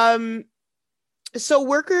 So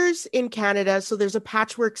workers in Canada, so there's a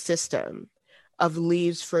patchwork system of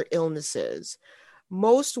leaves for illnesses.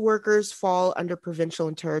 Most workers fall under provincial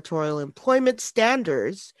and territorial employment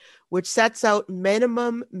standards, which sets out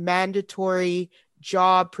minimum mandatory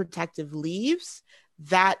job protective leaves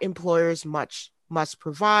that employers must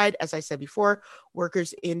provide. As I said before,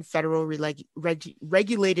 workers in federal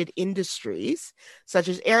regulated industries, such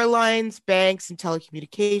as airlines, banks, and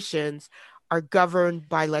telecommunications, are governed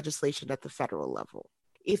by legislation at the federal level.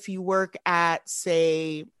 If you work at,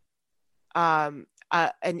 say, and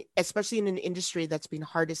especially in an industry that's been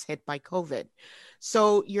hardest hit by COVID.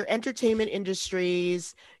 So your entertainment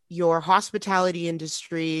industries, your hospitality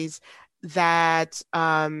industries that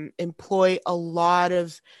employ a lot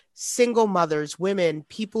of single mothers, women,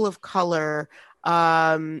 people of color,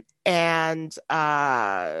 and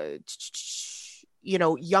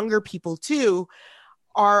younger people too,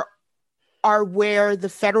 are where the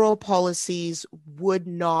federal policies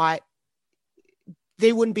wouldn't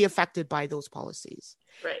be affected by those policies.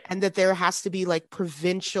 Right. And that there has to be like a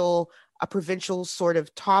provincial sort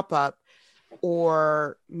of top up,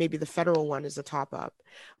 or maybe the federal one is a top up.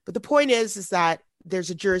 But the point is that there's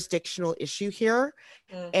a jurisdictional issue here,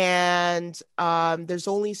 and there's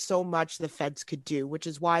only so much the feds could do, which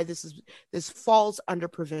is why this falls under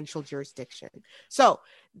provincial jurisdiction. So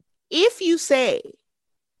if you say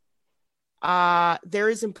there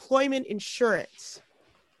is employment insurance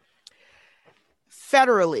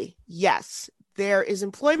federally, yes, there is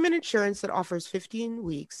employment insurance that offers 15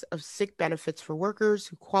 weeks of sick benefits for workers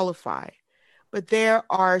who qualify, but there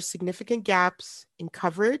are significant gaps in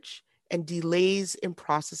coverage and delays in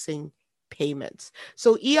processing payments.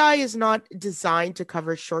 So EI is not designed to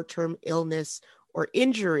cover short-term illness or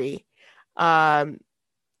injury, even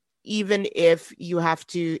if you have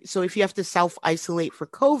to. So if you have to self-isolate for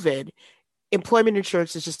COVID, employment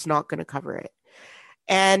insurance is just not going to cover it.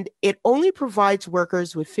 And it only provides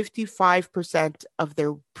workers with 55% of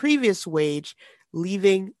their previous wage,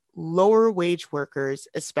 leaving lower wage workers,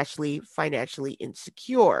 especially financially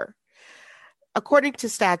insecure. According to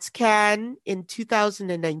StatsCan, in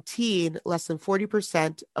 2019, less than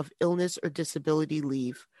 40% of illness or disability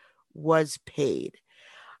leave was paid.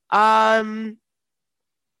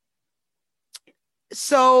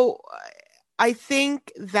 So I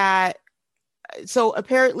think that, so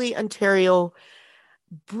apparently Ontario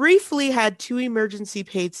briefly had 2 emergency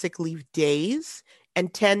paid sick leave days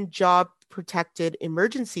and 10 job protected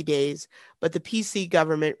emergency days, but the PC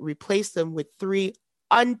government replaced them with 3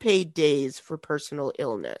 unpaid days for personal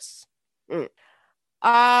illness.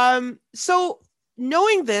 So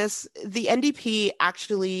knowing this, the NDP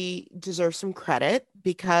actually deserves some credit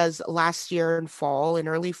because last year in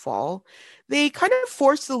early fall, they kind of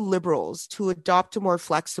forced the Liberals to adopt a more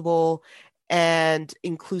flexible and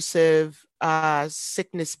inclusive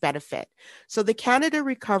sickness benefit. So the Canada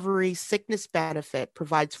Recovery Sickness Benefit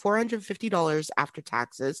provides $450 after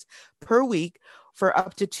taxes per week for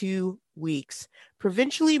up to 2 weeks.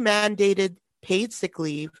 Provincially mandated paid sick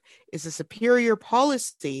leave is a superior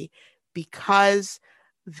policy because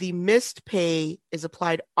the missed pay is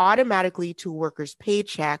applied automatically to a worker's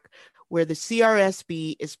paycheck, where the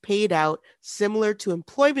CRSB is paid out similar to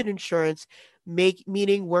employment insurance,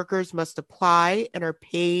 meaning workers must apply and are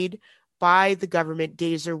paid by the government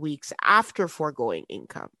days or weeks after foregoing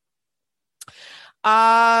income.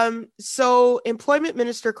 So Employment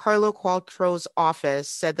Minister Carlo Qualtro's office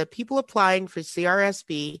said that people applying for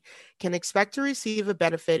CRSB can expect to receive a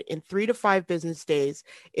benefit in 3 to 5 business days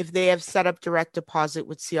if they have set up direct deposit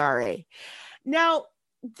with CRA. Now,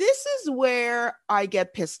 this is where I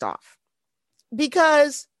get pissed off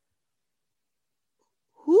because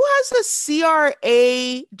who has a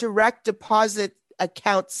CRA direct deposit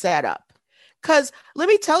account set up? Because let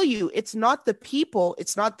me tell you, it's not the people,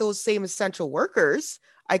 it's not those same essential workers.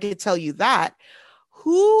 I can tell you that.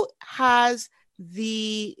 Who has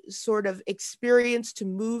the sort of experience to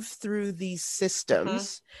move through these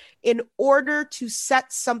systems in order to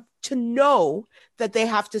know that they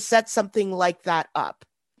have to set something like that up?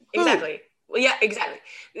 Exactly. Well, yeah, exactly.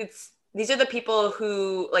 These are the people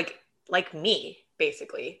who like me,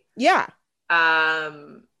 basically. Yeah.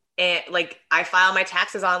 And like I file my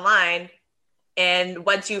taxes online. And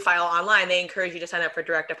once you file online, they encourage you to sign up for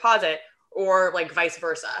direct deposit or like vice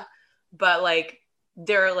versa. But like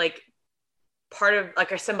they're like part of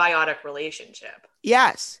like a symbiotic relationship.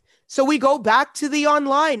 Yes. So we go back to the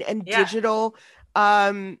online and digital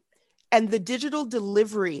and the digital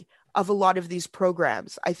delivery of a lot of these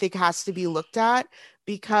programs, I think has to be looked at,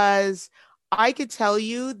 because I could tell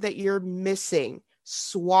you that you're missing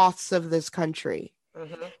swaths of this country.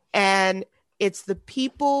 And it's the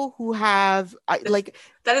people who have like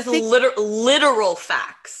that is literal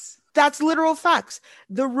facts. That's literal facts.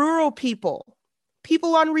 The rural people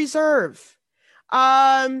on reserve.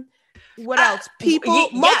 What else? People,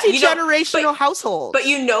 multi-generational households. But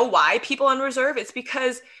you know why people on reserve? It's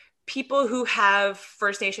because people who have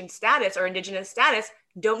First Nation status or Indigenous status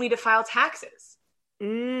don't need to file taxes.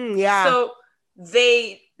 So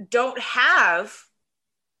they don't have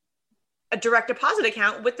a direct deposit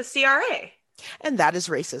account with the CRA. And that is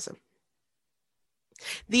racism.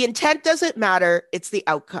 The intent doesn't matter, it's the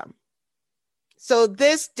outcome. So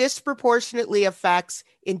this disproportionately affects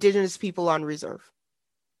Indigenous people on reserve.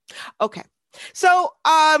 Okay. So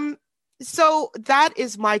that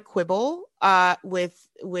is my quibble with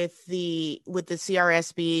the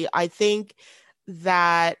CRSB. I think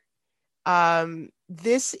that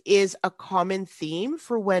this is a common theme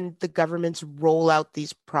for when the governments roll out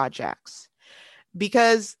these projects,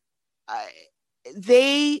 because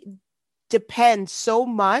they depend so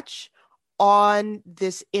much on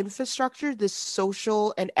this infrastructure, this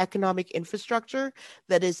social and economic infrastructure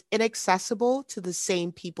that is inaccessible to the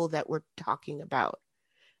same people that we're talking about,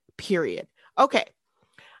 period. Okay.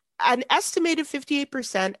 An estimated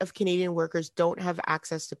 58% of Canadian workers don't have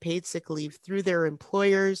access to paid sick leave through their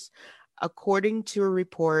employers, according to a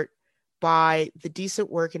report by the Decent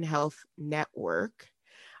Work and Health Network.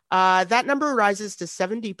 That number rises to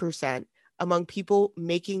 70% among people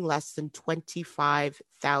making less than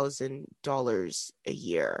 $25,000 a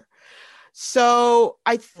year. So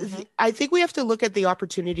I think we have to look at the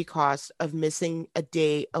opportunity cost of missing a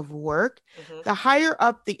day of work. The higher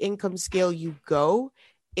up the income scale you go,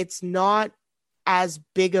 it's not as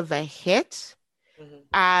big of a hit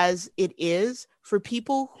as it is for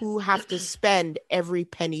people who have to spend every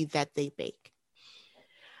penny that they make.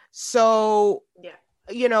 So,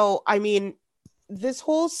 you know, I mean, this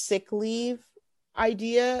whole sick leave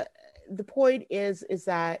idea, the point is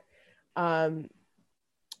that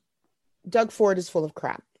Doug Ford is full of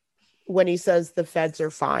crap when he says the feds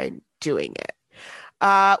are fine doing it.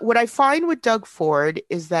 What I find with Doug Ford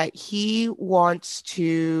is that he wants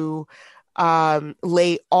to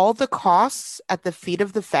lay all the costs at the feet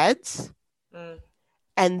of the feds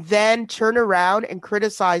and then turn around and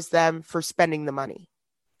criticize them for spending the money.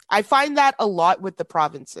 I find that a lot with the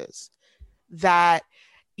provinces, that,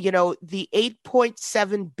 you know, the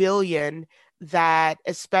 8.7 billion that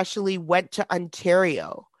especially went to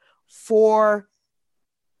Ontario for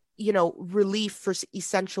relief for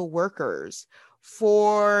essential workers,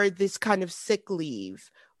 for this kind of sick leave,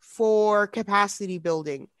 for capacity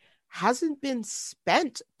building hasn't been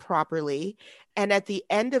spent properly. And at the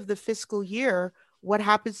end of the fiscal year, what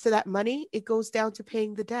happens to that money? It goes down to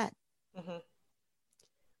paying the debt. Mm-hmm.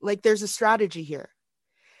 Like there's a strategy here.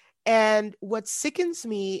 And what sickens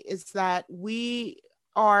me is that we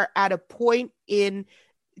are at a point in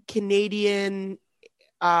Canadian,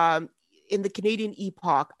 in the Canadian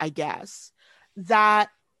epoch, I guess, that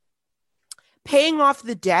paying off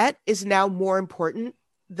the debt is now more important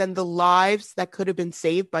than the lives that could have been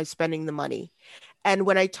saved by spending the money. And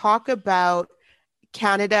when I talk about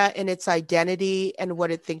Canada and its identity and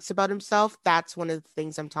what it thinks about himself, that's one of the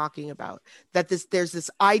things I'm talking about. That there's this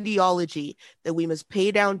ideology that we must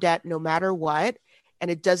pay down debt no matter what, and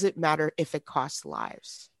it doesn't matter if it costs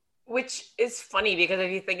lives. Which is funny because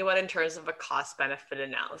if you think about it in terms of a cost-benefit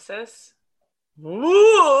analysis,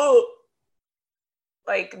 whoa,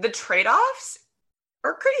 like the trade-offs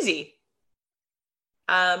are crazy.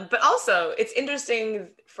 But also, it's interesting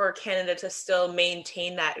for Canada to still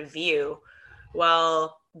maintain that view.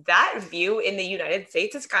 Well, that view in the United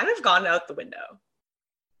States has kind of gone out the window.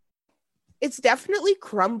 It's definitely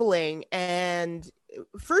crumbling. And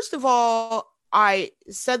first of all, I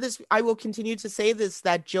said this, I will continue to say this,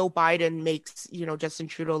 that Joe Biden makes, Justin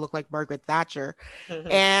Trudeau look like Margaret Thatcher.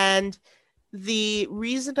 Mm-hmm. And the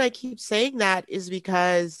reason I keep saying that is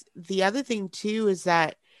because the other thing too is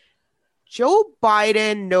that Joe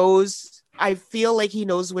Biden knows, I feel like he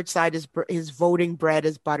knows which side his voting bread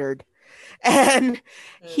is buttered. And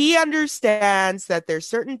he understands that there's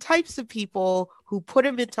certain types of people who put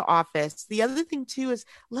him into office. The other thing too is,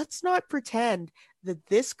 let's not pretend that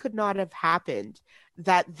this could not have happened,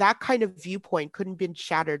 that kind of viewpoint couldn't have been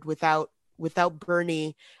shattered without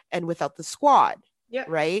Bernie and without the squad. Yeah.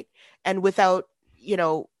 Right. And without,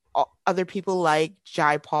 other people like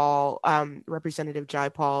Jayapal, Representative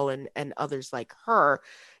Jayapal and others like her,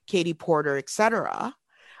 Katie Porter, etc.,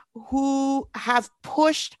 who have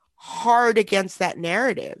pushed hard against that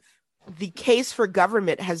narrative. The case for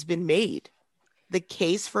government has been made. The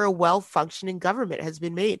case for a well-functioning government has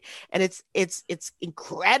been made. And it's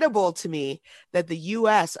incredible to me that the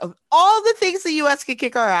US, of all the things the US can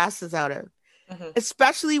kick our asses out of, mm-hmm.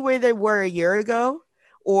 especially where they were a year ago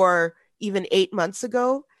or even 8 months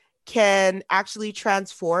ago, can actually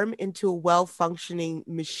transform into a well-functioning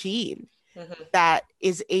machine mm-hmm. that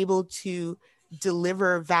is able to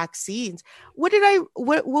deliver vaccines. What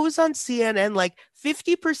was on CNN? Like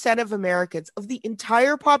 50% of Americans, of the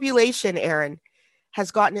entire population, Erin,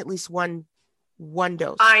 has gotten at least one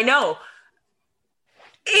dose. I know.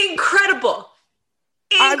 Incredible.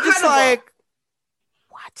 I'm just like,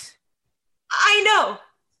 what? I know.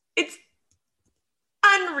 It's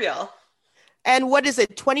unreal. And what is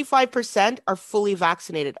it? 25% are fully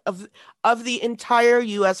vaccinated of the entire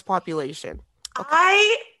US population. Okay.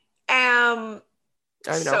 I am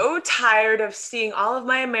so tired of seeing all of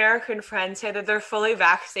my American friends say that they're fully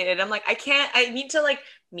vaccinated. I'm like, I need to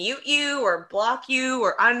mute you or block you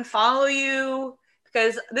or unfollow you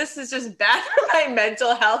because this is just bad for my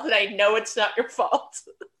mental health and I know it's not your fault.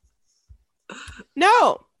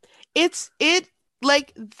 No, this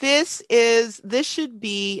should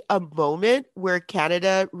be a moment where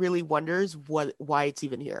Canada really wonders why it's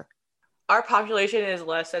even here. Our population is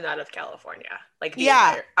less than that of California.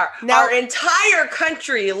 Our entire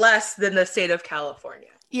country less than the state of California.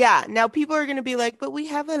 Yeah. Now people are going to be like, but we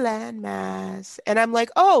have a landmass. And I'm like,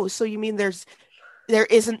 oh, so you mean there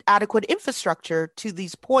isn't adequate infrastructure to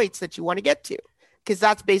these points that you want to get to? Because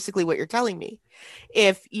that's basically what you're telling me.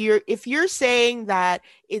 If you're saying that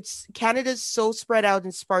Canada's so spread out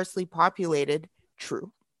and sparsely populated,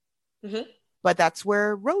 true. Mm-hmm. But that's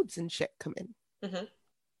where roads and shit come in. Mm-hmm.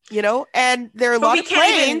 And there are a lot of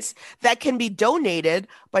planes that can be donated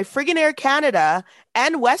by friggin' Air Canada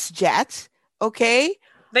and WestJet. Okay.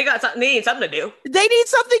 They need something to do. They need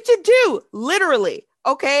something to do. Literally.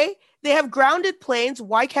 Okay. They have grounded planes.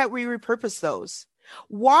 Why can't we repurpose those?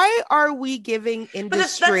 Why are we giving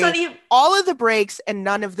industry all of the breaks and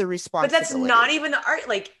none of the responsibility? But that's not even the art.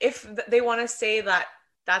 Like, if they want to say that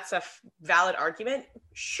that's a valid argument,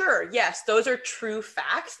 sure, yes, those are true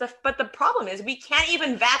facts. But the problem is we can't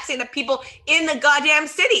even vaccinate the people in the goddamn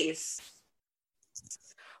cities.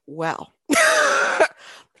 Well,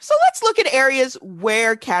 so let's look at areas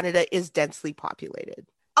where Canada is densely populated.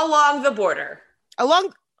 Along the border.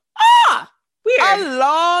 Weird.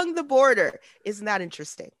 Along the border. Isn't that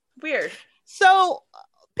interesting? Weird. So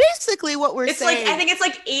basically what we're saying... I think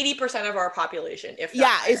it's 80% of our population, if not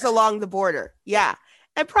higher. Is along the border. Yeah.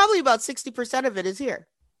 And probably about 60% of it is here.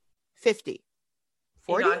 50.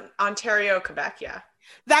 40? Ontario, Quebec, yeah.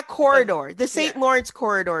 That corridor, the St. Lawrence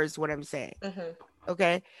corridor is what I'm saying. Mm-hmm.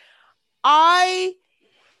 Okay. I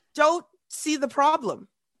don't see the problem.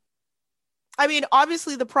 I mean,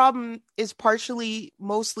 obviously the problem is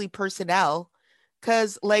mostly personnel,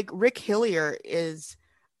 because like Rick Hillier is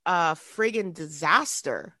a friggin'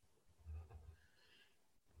 disaster.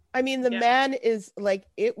 I mean, the man is like,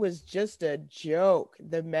 it was just a joke.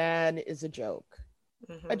 The man is a joke.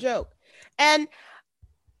 A joke. And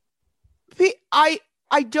I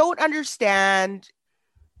don't understand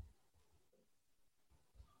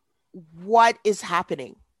what is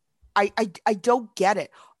happening. I don't get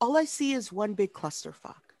it. All I see is one big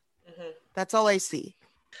clusterfuck. That's all I see.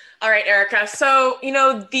 All right, Erica. So,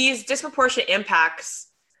 these disproportionate impacts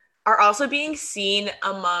are also being seen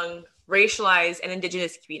among racialized and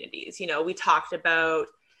Indigenous communities. We talked about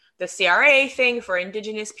the CRA thing for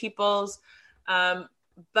Indigenous peoples,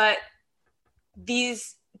 but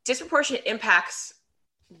these disproportionate impacts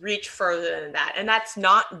reach further than that. And that's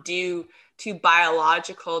not due to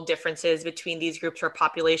biological differences between these groups or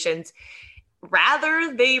populations.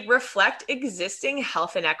 Rather, they reflect existing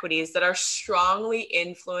health inequities that are strongly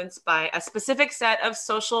influenced by a specific set of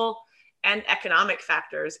social and economic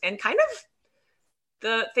factors and kind of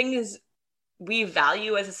the things we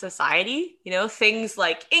value as a society, things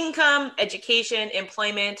like income, education,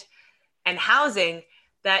 employment, and housing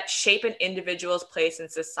that shape an individual's place in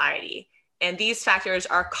society. And these factors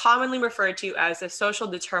are commonly referred to as the social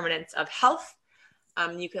determinants of health.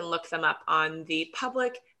 You can look them up on the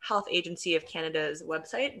Public Health Agency of Canada's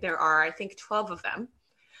website. There are, I think, 12 of them.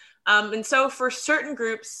 And so for certain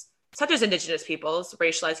groups, such as Indigenous peoples,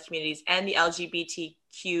 racialized communities, and the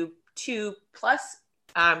LGBTQ2 plus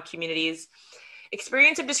communities,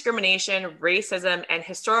 experience of discrimination, racism, and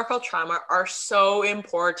historical trauma are so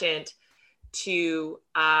important to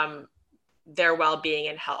their well-being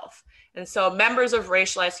and health. And so members of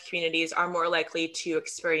racialized communities are more likely to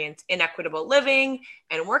experience inequitable living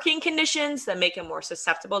and working conditions that make them more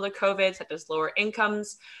susceptible to COVID, such as lower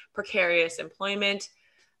incomes, precarious employment,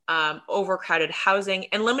 overcrowded housing,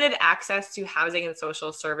 and limited access to housing and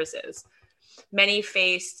social services. Many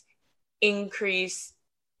face increased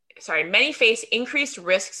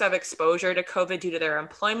risks of exposure to COVID due to their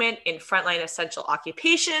employment in frontline essential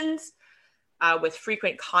occupations, with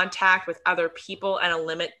frequent contact with other people and a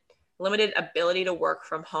limited ability to work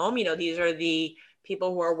from home. These are the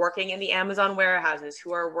people who are working in the Amazon warehouses,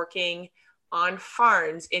 who are working on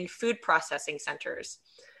farms, in food processing centers.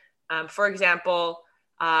 For example,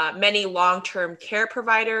 many long-term care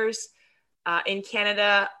providers in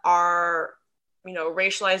Canada are,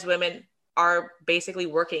 racialized women are basically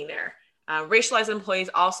working there. Racialized employees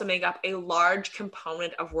also make up a large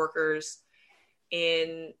component of workers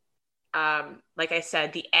in, like I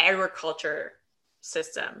said, the agriculture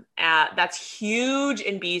system. That's huge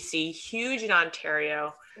in BC, huge in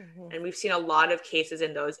Ontario, and we've seen a lot of cases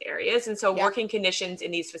in those areas. And so working conditions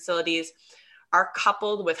in these facilities are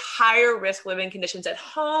coupled with higher risk living conditions at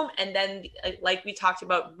home. And then, like we talked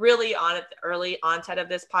about really on at the early onset of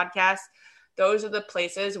this podcast, those are the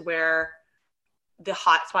places where the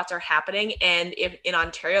hotspots are happening. And if in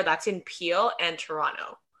Ontario, that's in Peel and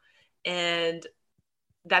Toronto. And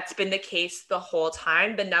that's been the case the whole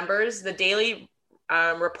time. The numbers, the daily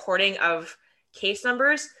reporting of case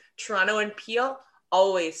numbers, Toronto and Peel,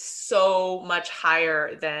 always so much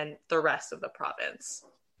higher than the rest of the province.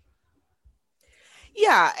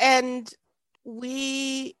 Yeah, and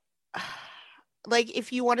if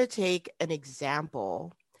you want to take an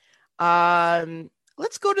example,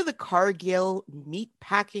 let's go to the Cargill meat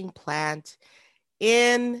packing plant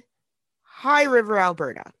in High River,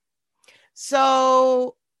 Alberta.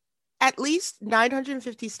 So at least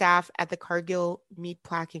 950 staff at the Cargill meat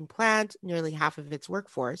packing plant, nearly half of its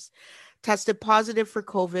workforce, tested positive for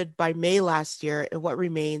COVID by May last year in what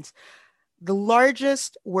remains the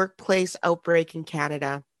largest workplace outbreak in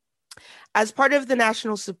Canada. As part of the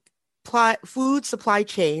national food supply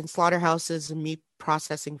chain, slaughterhouses and meat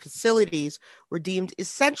processing facilities were deemed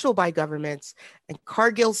essential by governments, and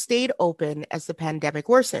Cargill stayed open as the pandemic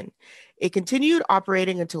worsened. It continued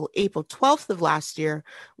operating until April 12th of last year,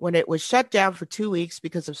 when it was shut down for 2 weeks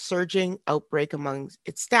because of surging outbreak among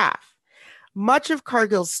its staff. Much of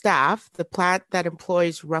Cargill's staff, the plant that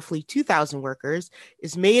employs roughly 2,000 workers,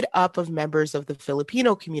 is made up of members of the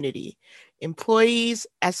Filipino community. Employees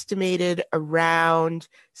estimated around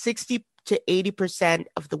 60 to 80%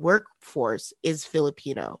 of the workforce is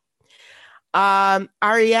Filipino.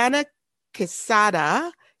 Ariana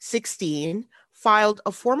Quesada, 16, filed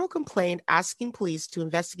a formal complaint asking police to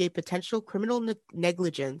investigate potential criminal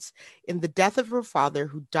negligence in the death of her father,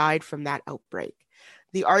 who died from that outbreak.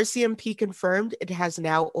 The RCMP confirmed it has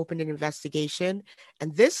now opened an investigation,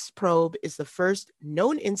 and this probe is the first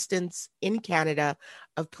known instance in Canada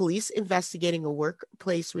of police investigating a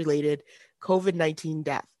workplace-related COVID-19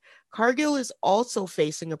 death. Cargill is also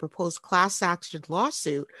facing a proposed class action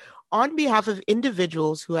lawsuit on behalf of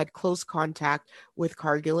individuals who had close contact with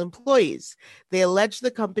Cargill employees. They allege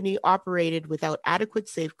the company operated without adequate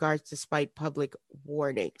safeguards despite public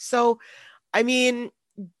warning. So, I mean,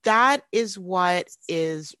 that is what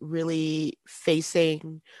is really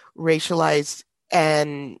facing racialized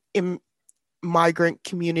and migrant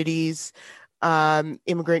communities,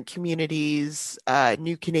 immigrant communities,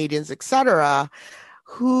 new Canadians, etc.,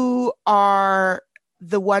 who are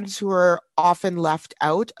the ones who are often left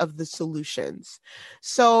out of the solutions.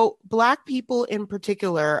 So Black people in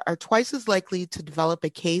particular are twice as likely to develop a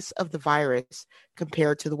case of the virus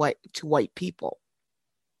compared to white people.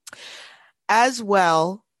 As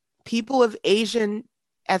well, people of Asian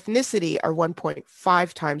ethnicity are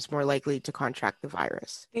 1.5 times more likely to contract the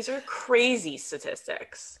virus. These are crazy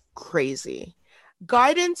statistics. Crazy.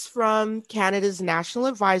 Guidance from Canada's National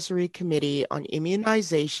Advisory Committee on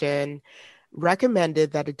Immunization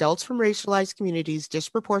recommended that adults from racialized communities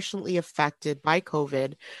disproportionately affected by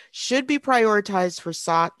COVID should be prioritized for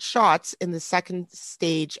shots in the second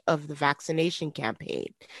stage of the vaccination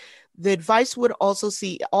campaign. The advice would also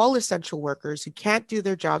see all essential workers who can't do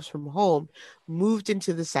their jobs from home moved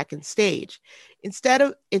into the second stage, instead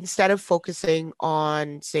of focusing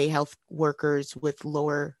on, say, health workers with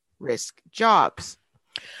lower risk jobs.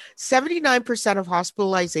 79% of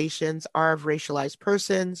hospitalizations are of racialized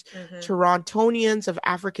persons. Torontonians of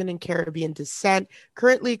African and Caribbean descent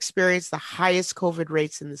currently experience the highest COVID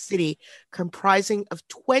rates in the city, comprising of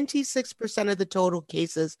 26% of the total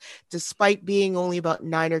cases, despite being only about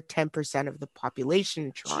 9 or 10% of the population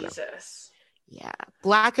in Toronto. Jesus. Yeah.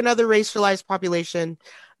 Black and other racialized population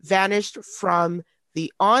vanished from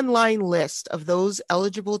the online list of those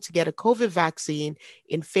eligible to get a COVID vaccine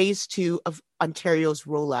in phase 2 of Ontario's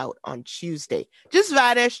rollout on Tuesday. Just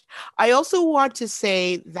vanished. I also want to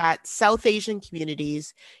say that South Asian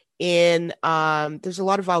communities in, there's a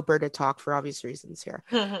lot of Alberta talk for obvious reasons here,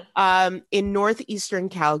 in northeastern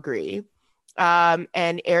Calgary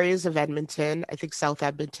and areas of Edmonton, I think South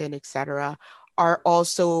Edmonton, etc., are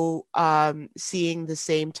also seeing the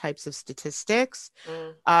same types of statistics.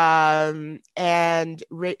 And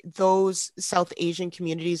those South Asian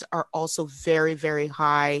communities are also very, very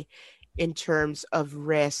high in terms of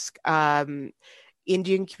risk.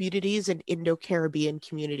 Indian communities and Indo-Caribbean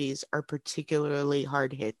communities are particularly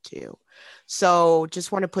hard hit too. So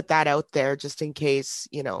just want to put that out there just in case,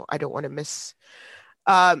 I don't want to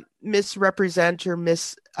misrepresent or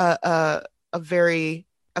miss a very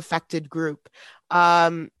affected group.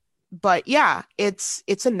 But yeah, it's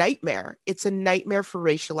a nightmare. It's a nightmare for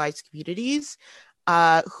racialized communities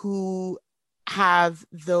who have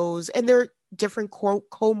those, and there are different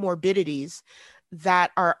comorbidities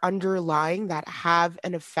that are underlying that have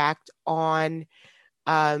an effect on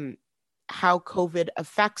how COVID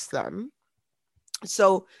affects them.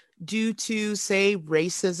 So due to, say,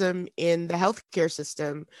 racism in the healthcare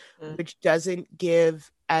system, which doesn't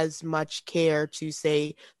give as much care to,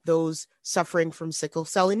 say, those suffering from sickle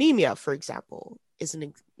cell anemia, for example,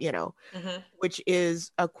 which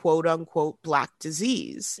is a quote unquote Black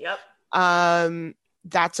disease. Yep.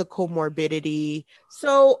 That's a comorbidity.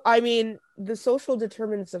 So, I mean, the social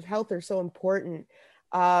determinants of health are so important.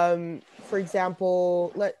 For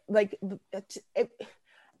example,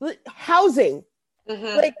 housing.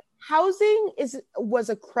 Like housing was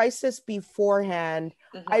a crisis beforehand.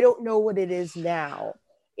 I don't know what it is now.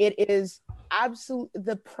 It is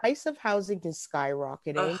the price of housing is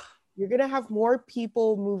skyrocketing. You're going to have more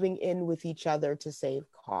people moving in with each other to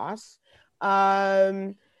save costs.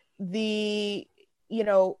 Part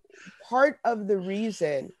of the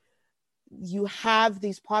reason you have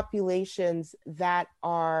these populations that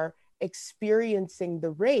are experiencing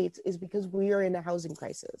the rates is because we are in a housing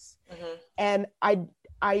crisis. And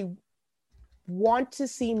I want to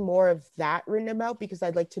see more of that written about because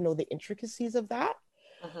I'd like to know the intricacies of that.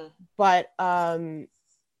 But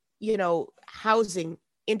housing,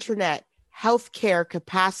 internet, healthcare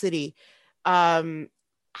capacity,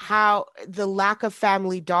 how the lack of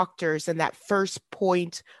family doctors and that first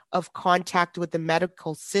point of contact with the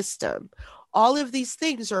medical system, all of these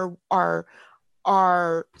things are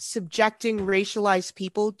subjecting racialized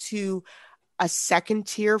people to a second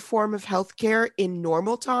tier form of healthcare in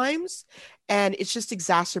normal times, and it's just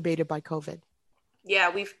exacerbated by COVID.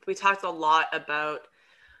 Yeah, we talked a lot about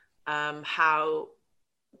how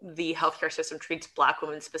the healthcare system treats Black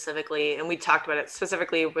women specifically, and we talked about it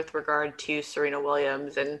specifically with regard to Serena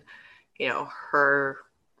Williams and, you know, her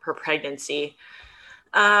pregnancy.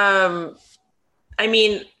 I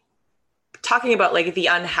mean, talking about like the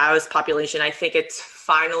unhoused population, I think it's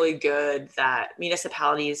finally good that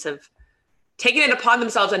municipalities have taken it upon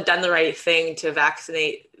themselves and done the right thing to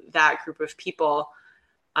vaccinate that group of people,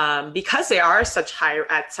 because they are at such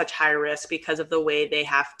high risk because of the way they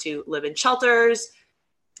have to live in shelters.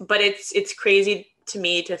 But it's crazy to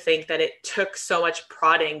me to think that it took so much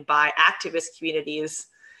prodding by activist communities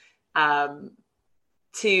to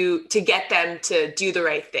get them to do the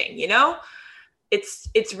right thing. You know,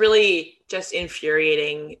 it's really just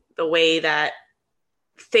infuriating the way that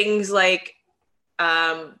things like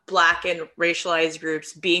Black and racialized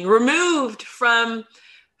groups being removed from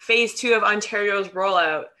phase 2 of Ontario's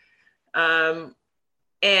rollout.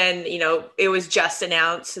 And, you know, it was just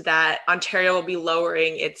announced that Ontario will be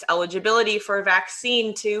lowering its eligibility for a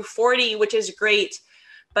vaccine to 40, which is great.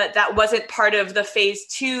 But that wasn't part of the phase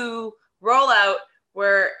 2 rollout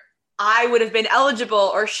where I would have been eligible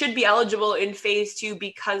or should be eligible in phase 2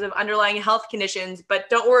 because of underlying health conditions. But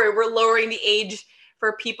don't worry, we're lowering the age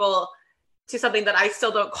for people to something that I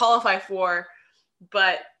still don't qualify for,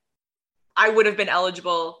 but I would have been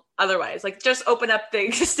eligible otherwise. Like, just open up the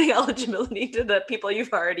existing eligibility to the people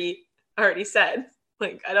you've already said.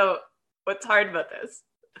 Like, what's hard about this?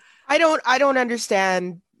 I don't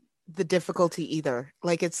understand the difficulty either.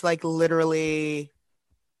 Like, it's like literally,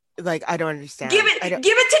 like, I don't understand. Give it to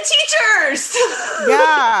teachers.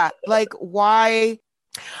 Yeah. Like, why?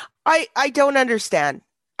 I don't understand.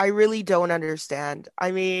 I really don't understand.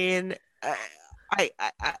 I mean,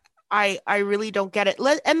 I really don't get it.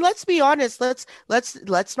 Let's be honest.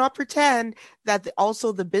 Let's not pretend that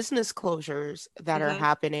also the business closures that are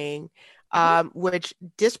happening, which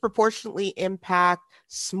disproportionately impact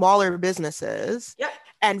smaller businesses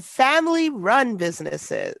and family-run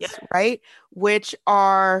businesses, right? Which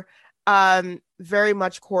are very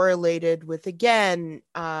much correlated with, again,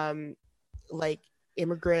 like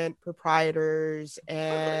immigrant proprietors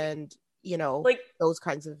and, you know, like those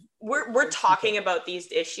kinds of. We're talking about these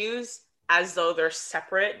issues as though they're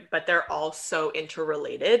separate, but they're also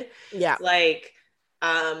interrelated. Yeah. Like,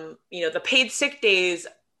 you know, the paid sick days,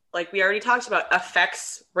 like we already talked about,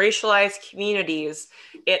 affects racialized communities.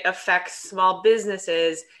 It affects small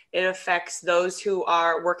businesses. It affects those who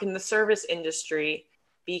work in the service industry,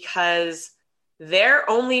 because they're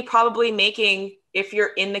only probably making, if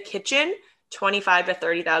you're in the kitchen, $25,000 to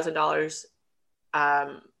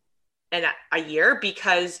 $30,000 a year,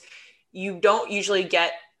 because you don't usually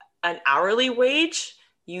get an hourly wage.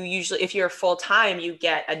 You usually, if you're full time, you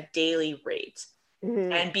get a daily rate.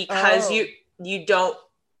 And because you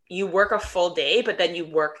work a full day, but then you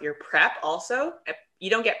work your prep also, you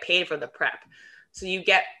don't get paid for the prep. So you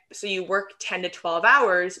work 10 to 12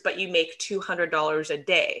 hours, but you make $200 a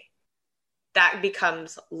day. That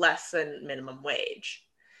becomes less than minimum wage.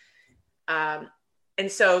 And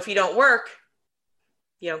so if you don't work,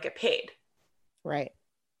 you don't get paid. Right.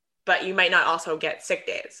 But you might not also get sick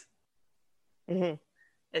days. And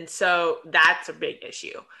so that's a big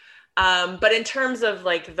issue. But in terms of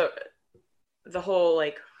like the whole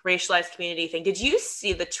like racialized community thing, did you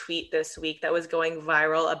see the tweet this week that was going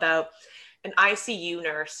viral about an ICU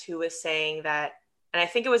nurse who was saying that, and I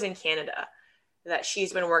think it was in Canada, that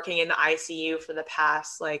she's been working in the ICU for the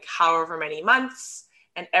past like however many months,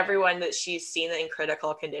 and everyone that she's seen in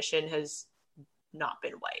critical condition has not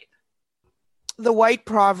been white. The white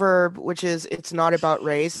proverb, which is, it's not about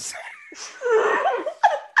race,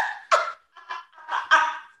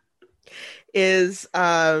 is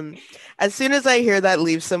as soon as I hear that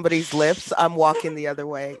leave somebody's lips, I'm walking the other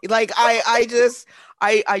way. Like I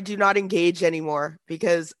do not engage anymore,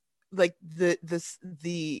 because like you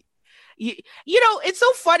know, it's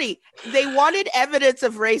so funny. They wanted evidence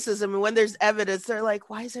of racism, and when there's evidence, they're like,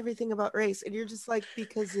 why is everything about race? And you're just like,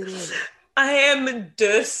 because it is. I am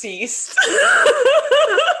deceased.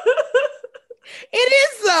 It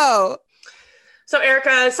is though. So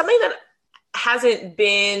Erica, something that hasn't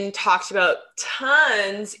been talked about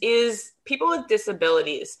tons is people with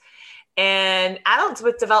disabilities. And adults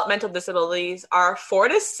with developmental disabilities are 4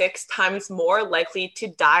 to 6 times more likely to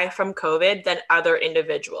die from COVID than other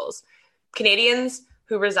individuals. Canadians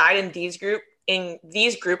who reside in these group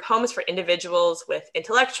homes for individuals with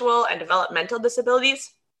intellectual and developmental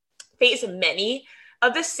disabilities face many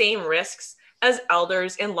of the same risks as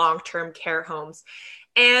elders in long-term care homes.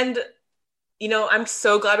 And, you know, I'm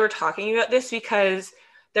so glad we're talking about this, because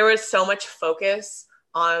there was so much focus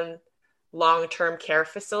on long-term care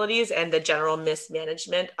facilities and the general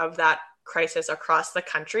mismanagement of that crisis across the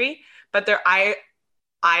country, but I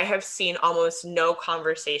have seen almost no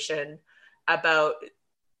conversation about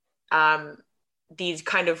these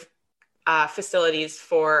kind of facilities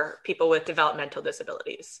for people with developmental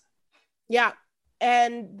disabilities. Yeah.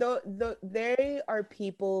 And they are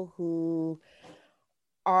people who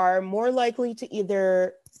are more likely to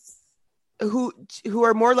either who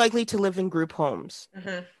are more likely to live in group homes.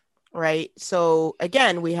 Mm-hmm. Right. So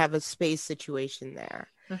again, we have a space situation there.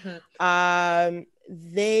 Mm-hmm.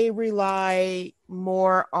 They rely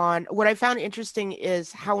more on, what I found interesting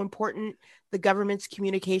is how important the government's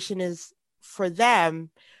communication is for them.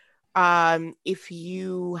 If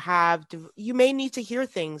you may need to hear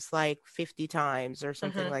things like 50 times or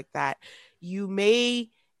something Mm-hmm. like that. You may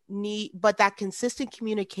need, but that consistent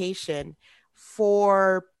communication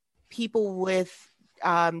for people with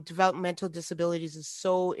developmental disabilities is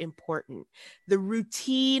so important. The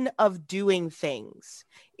routine of doing things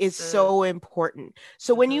is so important.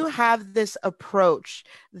 So when you have this approach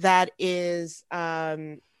that is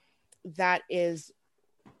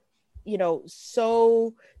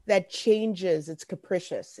so that changes, it's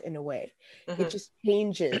capricious in a way. Mm-hmm. It just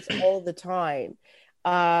changes all the time.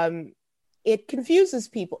 It confuses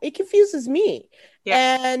people. It confuses me.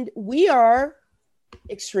 Yeah. And we are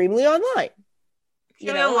extremely online.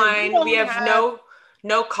 Online, we have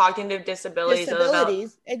no cognitive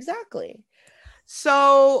disabilities. Exactly.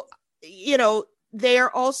 So, they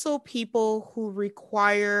are also people who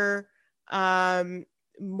require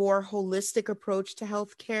more holistic approach to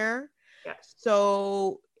healthcare. Yes.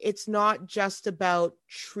 So it's not just about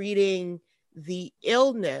treating the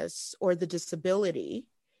illness or the disability.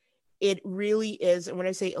 It really is. And when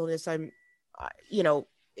I say illness, I'm,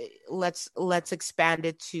 let's expand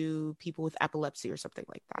it to people with epilepsy or something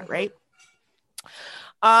like that, right?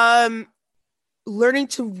 Learning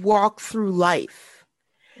to walk through life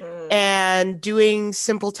and doing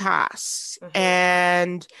simple tasks.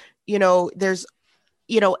 And, there's,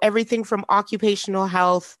 everything from occupational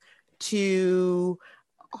health to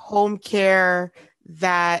home care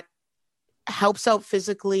that helps out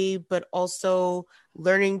physically, but also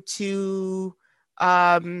learning to,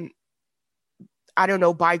 buy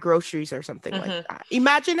groceries or something like that.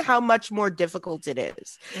 Imagine how much more difficult it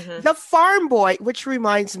is. The Farm Boy, which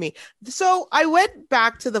reminds me, so I went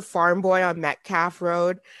back to the Farm Boy on Metcalfe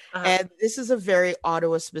Road, and this is a very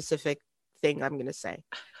Ottawa specific thing I'm going to say.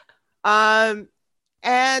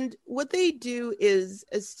 And what they do is,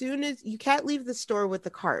 as soon as you can't leave the store with the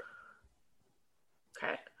cart.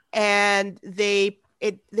 Okay. And they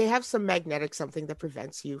have some magnetic something that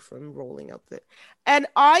prevents you from rolling up the. And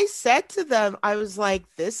I said to them, I was like,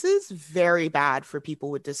 this is very bad for people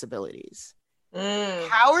with disabilities.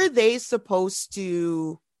 How are they supposed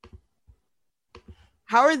to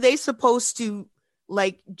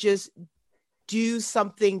like just do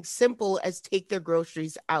something simple as take their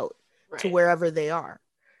groceries out to wherever they are?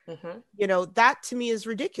 That to me is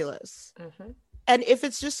ridiculous. And if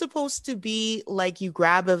it's just supposed to be like you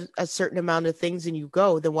grab a certain amount of things and you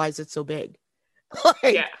go, then why is it so big?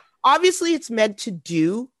 Obviously it's meant to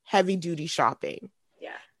do heavy duty shopping.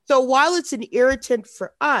 Yeah. So while it's an irritant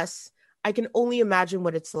for us, I can only imagine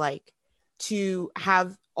what it's like to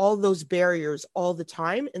have all those barriers all the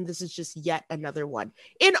time. And this is just yet another one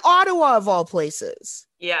in Ottawa of all places.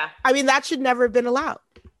 Yeah. I mean, that should never have been allowed.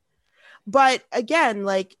 But again,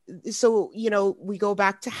 we go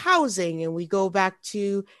back to housing and we go back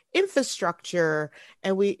to infrastructure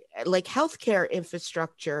and we like healthcare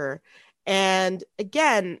infrastructure. And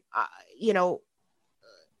again,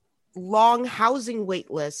 long housing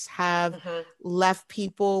wait lists have left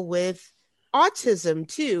people with autism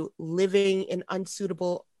too, living in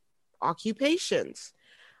unsuitable occupations.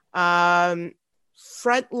 Frontline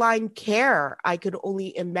care, I could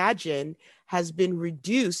only imagine, has been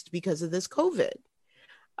reduced because of this COVID.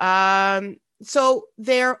 So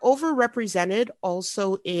they're overrepresented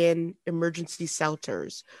also in emergency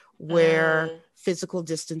shelters where physical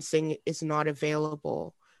distancing is not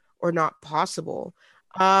available or not possible.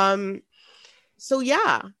 So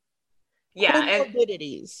yeah.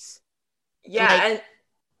 Comorbidities.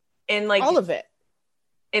 And like all of it.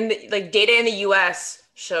 And like data in the US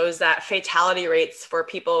shows that fatality rates for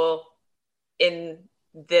people in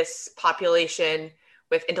this population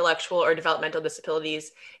with intellectual or developmental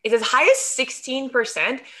disabilities is as high as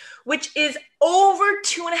 16%, which is over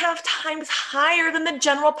 2.5 times higher than the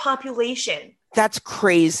general population. That's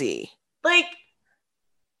crazy. Like,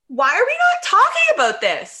 why are we not talking about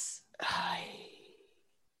this?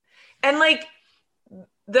 And like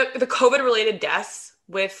the COVID related deaths,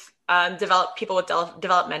 with people with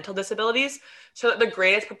developmental disabilities, so that the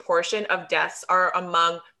greatest proportion of deaths are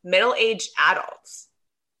among middle-aged adults,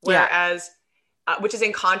 whereas which is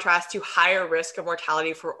in contrast to higher risk of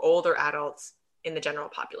mortality for older adults in the general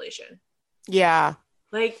population. Yeah.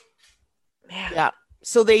 Like, man. Yeah.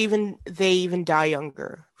 So they even die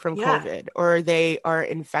younger from COVID, or they are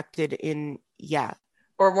infected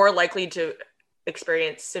or more likely to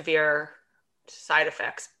experience severe side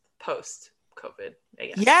effects post COVID, I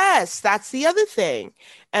guess. Yes, that's the other thing.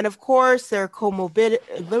 And of course, there are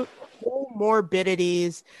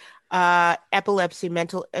comorbidities, epilepsy,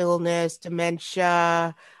 mental illness,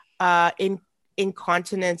 dementia,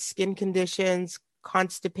 incontinence, skin conditions,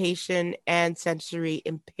 constipation, and sensory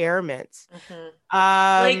impairments.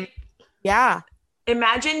 Yeah.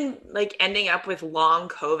 Imagine like ending up with long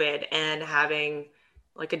COVID and having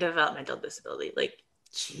like a developmental disability. Like,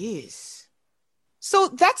 jeez. So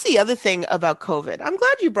that's the other thing about COVID. I'm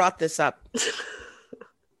glad you brought this up.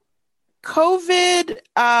 COVID,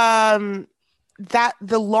 that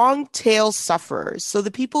the long tail sufferers. So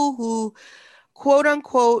the people who, quote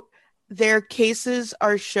unquote, their cases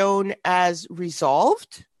are shown as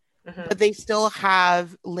resolved, but they still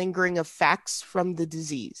have lingering effects from the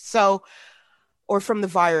disease. So, or from the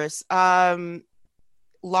virus.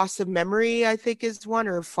 Loss of memory, I think, is one,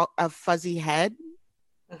 or a fuzzy head.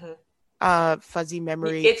 Fuzzy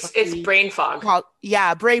memory. It's brain fog.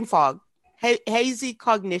 Brain fog. Hazy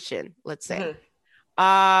cognition, let's say.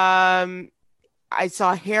 I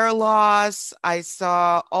saw hair loss. I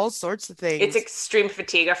saw all sorts of things. It's extreme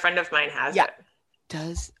fatigue. A friend of mine has it.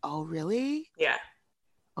 Oh, really? Yeah.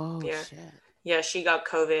 Oh, yeah. Shit. Yeah, she got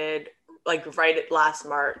COVID like right at last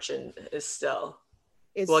March and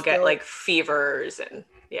will get like fevers and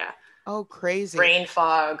Oh, crazy. Brain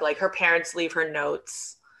fog. Like her parents leave her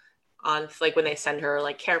notes on like when they send her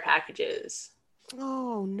like care packages.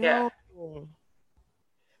 Oh, no. Yeah.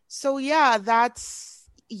 So yeah, that's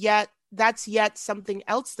yet something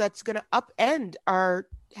else that's going to upend our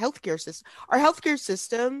healthcare system. Our healthcare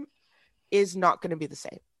system is not going to be the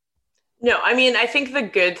same. No, I mean, I think the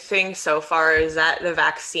good thing so far is that the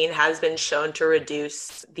vaccine has been shown to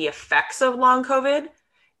reduce the effects of long COVID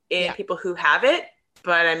in people who have it.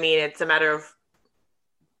 But I mean, it's a matter of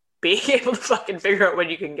being able to fucking figure out when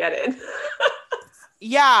you can get it.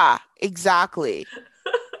 Yeah, exactly.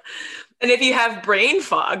 And if you have brain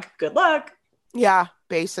fog, good luck. Yeah,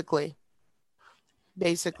 basically.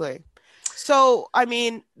 So, I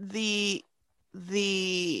mean, the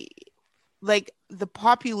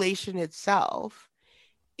population itself,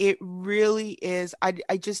 it really is.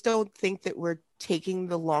 I just don't think that we're taking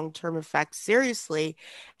the long-term effects seriously.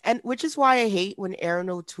 And which is why I hate when Aaron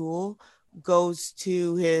O'Toole goes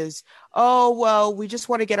to his, oh, well, we just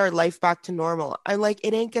want to get our life back to normal. I'm like,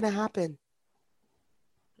 it ain't going to happen.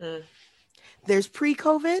 There's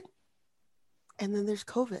pre-COVID and then there's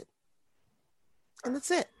COVID. And that's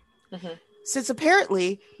it. Since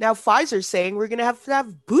apparently now Pfizer's saying we're going to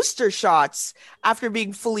have booster shots after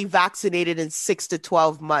being fully vaccinated in 6 to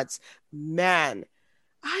 12 months. Man,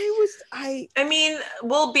 I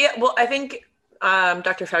think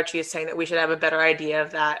Dr. Fauci is saying that we should have a better idea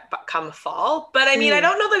of that come fall. But I mean, I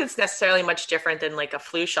don't know that it's necessarily much different than like a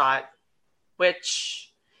flu shot,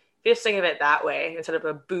 which if you just think of it that way instead of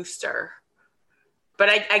a booster. But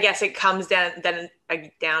I guess it comes down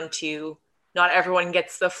to not everyone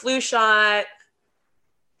gets the flu shot.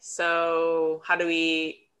 So how do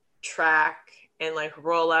we track and like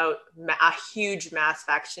roll out a huge mass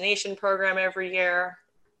vaccination program every year?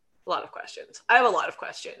 A lot of questions. I have a lot of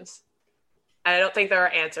questions. I don't think there are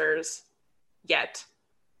answers yet.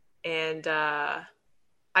 And I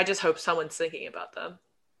just hope someone's thinking about them.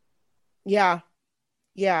 Yeah.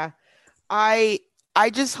 I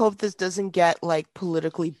just hope this doesn't get like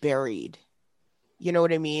politically buried. You know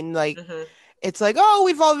what I mean? Like, it's like, oh,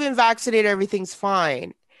 we've all been vaccinated. Everything's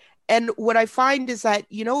fine. And what I find is that,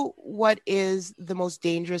 you know, what is the most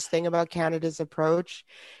dangerous thing about Canada's approach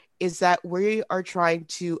is that we are trying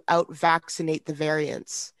to out-vaccinate the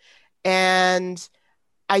variants. And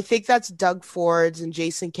I think that's Doug Ford's and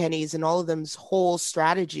Jason Kenney's and all of them's whole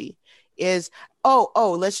strategy is,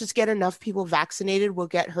 oh, let's just get enough people vaccinated. We'll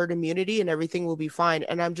get herd immunity and everything will be fine.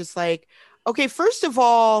 And I'm just like, okay, first of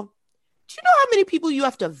all, do you know how many people you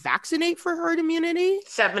have to vaccinate for herd immunity?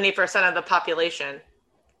 70% of the population.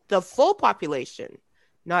 The full population,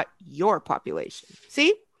 not your population.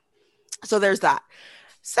 See? So there's that.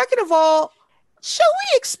 Second of all, shall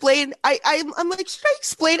we explain? I'm like, should I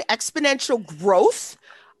explain exponential growth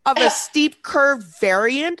of a steep curve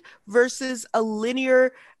variant versus a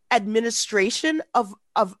linear administration of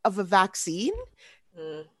a vaccine?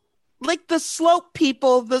 Like the slope,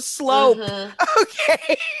 people, the slope. Mm-hmm.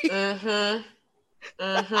 Okay. Mm-hmm.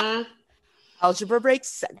 Mm-hmm. Algebra makes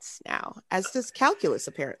sense now, as does calculus,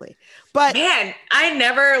 apparently. But man, I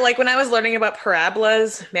never, like when I was learning about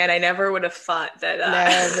parabolas, man, I never would have thought that.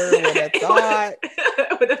 Never would have thought.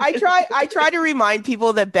 I try to remind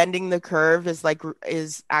people that bending the curve is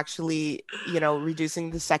actually,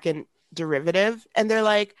 reducing the second derivative, and they're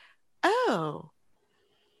like, oh,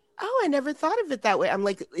 I never thought of it that way. I'm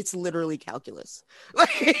like, it's literally calculus.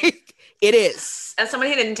 Like, it is. As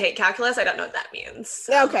somebody who didn't take calculus, I don't know what that means.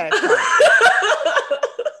 So. Okay.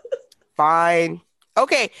 Fine.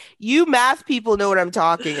 Okay. You math people know what I'm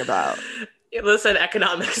talking about. Listen,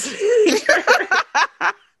 economics.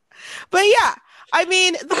 But yeah, I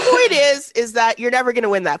mean, the point is that you're never going to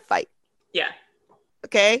win that fight. Yeah.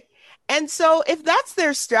 Okay. And so if that's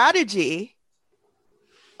their strategy,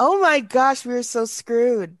 oh my gosh, we're so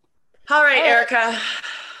screwed. All right, Erica.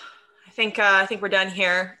 I think we're done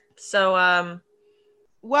here. So,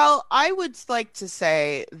 well, I would like to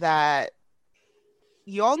say that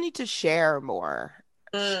you all need to share more.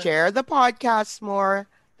 Share the podcast more.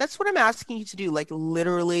 That's what I'm asking you to do. Like,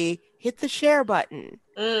 literally hit the share button.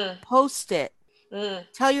 Post it.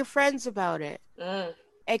 Tell your friends about it.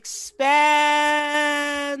 Expand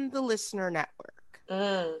the listener network.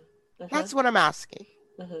 That's what I'm asking.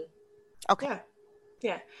 Okay.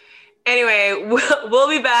 Yeah. Anyway, we'll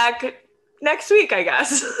be back next week, I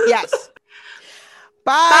guess. Yes.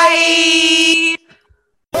 Bye.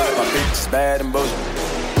 Bye. My bitch is bad and bullshit.